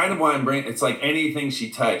 that's kind of why I'm bringing. It's like anything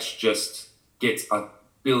she touched just gets a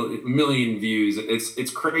million views.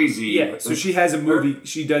 It's crazy. Yeah, so she has a movie.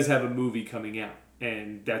 She does have a movie coming out,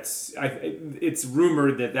 and it's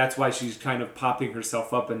rumored that that's why she's kind of popping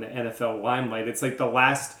herself up in the NFL limelight. It's like the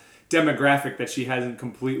last demographic that she hasn't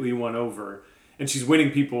completely won over, and she's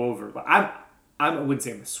winning people over. But I wouldn't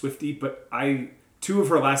say I'm a Swiftie, but two of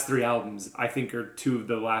her last 3 albums I think are two of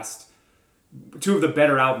the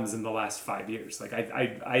better albums in the last 5 years. Like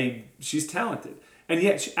she's talented, and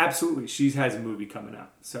yet she has a movie coming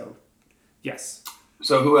out. So yes.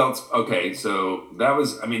 So who else? Okay, so that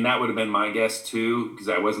would have been my guess too, because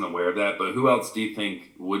I wasn't aware of that. But who else do you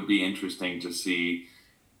think would be interesting to see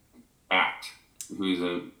act? Who's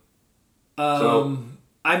a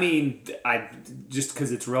I mean, just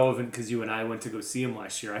because it's relevant, because you and I went to go see him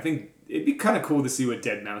last year. I think it'd be kind of cool to see what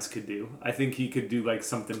Deadmau5 could do. I think he could do like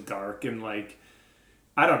something dark and like,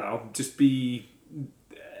 I don't know, just be.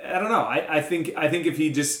 I don't know. I think if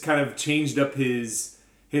he just kind of changed up his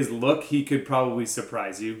look, he could probably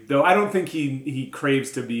surprise you. Though I don't think he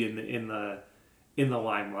craves to be in the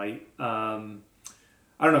limelight. I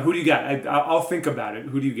don't know. Who do you got? I'll think about it.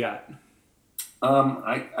 Who do you got?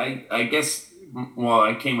 I guess. Well,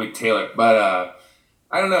 I came with Taylor, but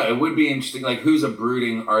I don't know. It would be interesting. Like, who's a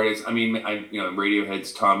brooding artist? I mean,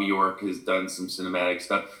 Radiohead's Tom York has done some cinematic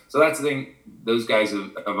stuff. So that's the thing. Those guys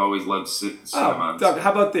have always loved cinema. Oh, Doug,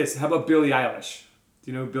 how about this? How about Billie Eilish?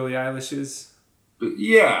 Do you know who Billie Eilish is? But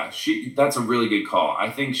yeah, that's a really good call. I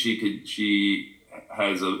think she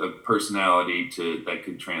has a personality that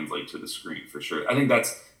could translate to the screen for sure. I think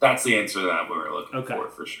that's the answer that we were looking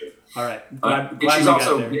for sure. All right. Glad she's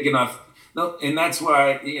also big enough. No, and that's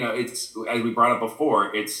why, it's, as we brought up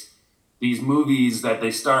before, it's these movies that they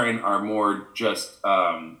star in are more just,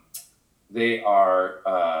 they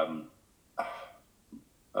are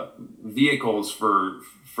vehicles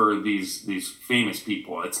for these famous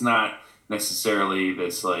people. It's not necessarily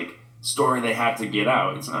this like story they have to get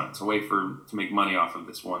out. It's not. It's a way to make money off of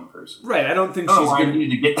this one person. Right. I don't think she's I need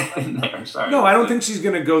to get that in there. Sorry. No, I don't think she's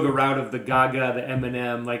gonna go the route of the Gaga, the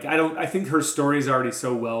Eminem. Like I think her story's already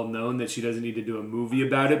so well known that she doesn't need to do a movie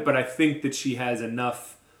about it. But I think that she has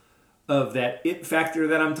enough of that it factor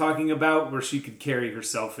that I'm talking about where she could carry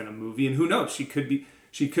herself in a movie. And who knows? She could be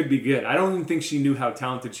good. I don't even think she knew how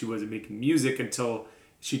talented she was at making music until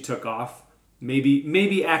she took off.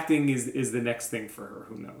 Maybe acting is the next thing for her.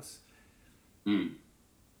 Who knows?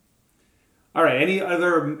 All right. Any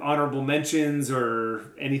other honorable mentions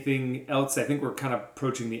or anything else? I think we're kind of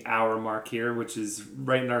approaching the hour mark here, which is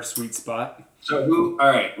right in our sweet spot. So all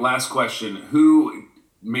right, last question. Who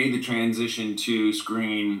made the transition to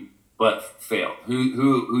screen but failed?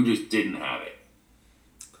 Who just didn't have it?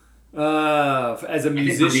 As a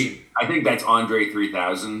musician. I think that's Andre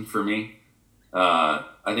 3000 for me.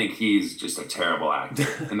 I think he's just a terrible actor,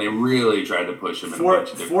 and they really tried to push him in a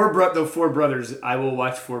bunch of different... The Four Brothers, I will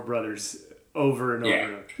watch Four Brothers over and over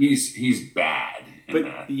and over. He's bad in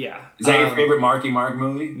that. Yeah. Is that your favorite Marky Mark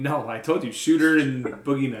movie? No, I told you, Shooter and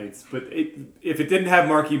Boogie Nights. But if it didn't have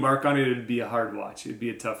Marky Mark on it, it would be a hard watch. It'd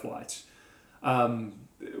be a tough watch.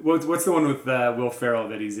 What's the one with Will Ferrell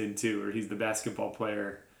that he's in too, or he's the basketball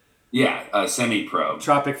player? Yeah, Semi-Pro.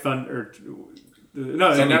 Tropic Thunder.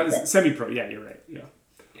 No, that was Semi-Pro. Yeah, you're right. Yeah.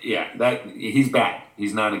 Yeah, he's bad.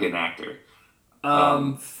 He's not a good actor.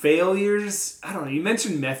 Failures. I don't know. You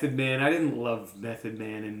mentioned Method Man. I didn't love Method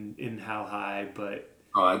Man in How High, but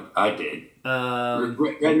I did.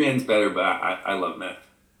 Redman's better, but I love Meth.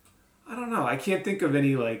 I don't know. I can't think of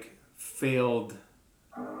any like failed.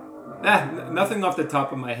 Nothing off the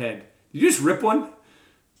top of my head. Did you just rip one?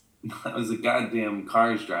 That was the goddamn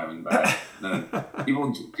cars driving by.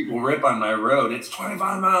 People rip on my road. It's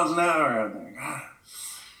 25 miles an hour out there.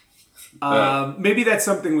 Maybe that's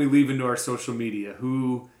something we leave into our social media.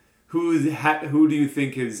 Who do you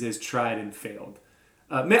think has tried and failed?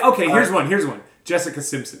 Okay, here's one. Jessica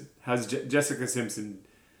Simpson. How's Jessica Simpson?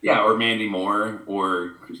 Yeah, or Mandy Moore,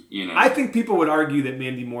 or I think people would argue that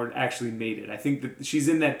Mandy Moore actually made it. I think that she's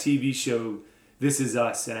in that TV show This Is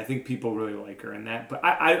Us, and I think people really like her in that. But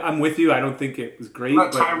I'm with you. I don't think it was great.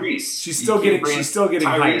 What but about Tyrese? She's still getting Tyrese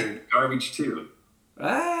hired. Garbage too.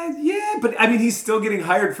 Yeah, but I mean, he's still getting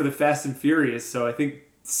hired for the Fast and Furious, so I think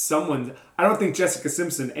I don't think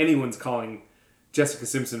anyone's calling Jessica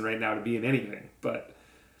Simpson right now to be in anything, but...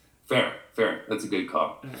 Fair. That's a good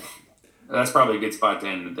call. That's probably a good spot to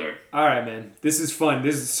end it there. All right, man. This is fun.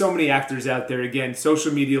 There's so many actors out there. Again,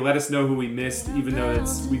 social media, let us know who we missed, even though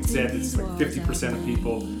we've said it's like 50% of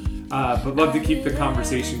people. But love to keep the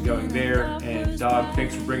conversation going there. And Dog,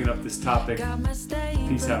 thanks for bringing up this topic.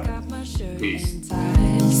 Peace out. Peace.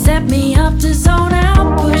 Set me up to zone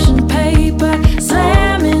out, pushing paper.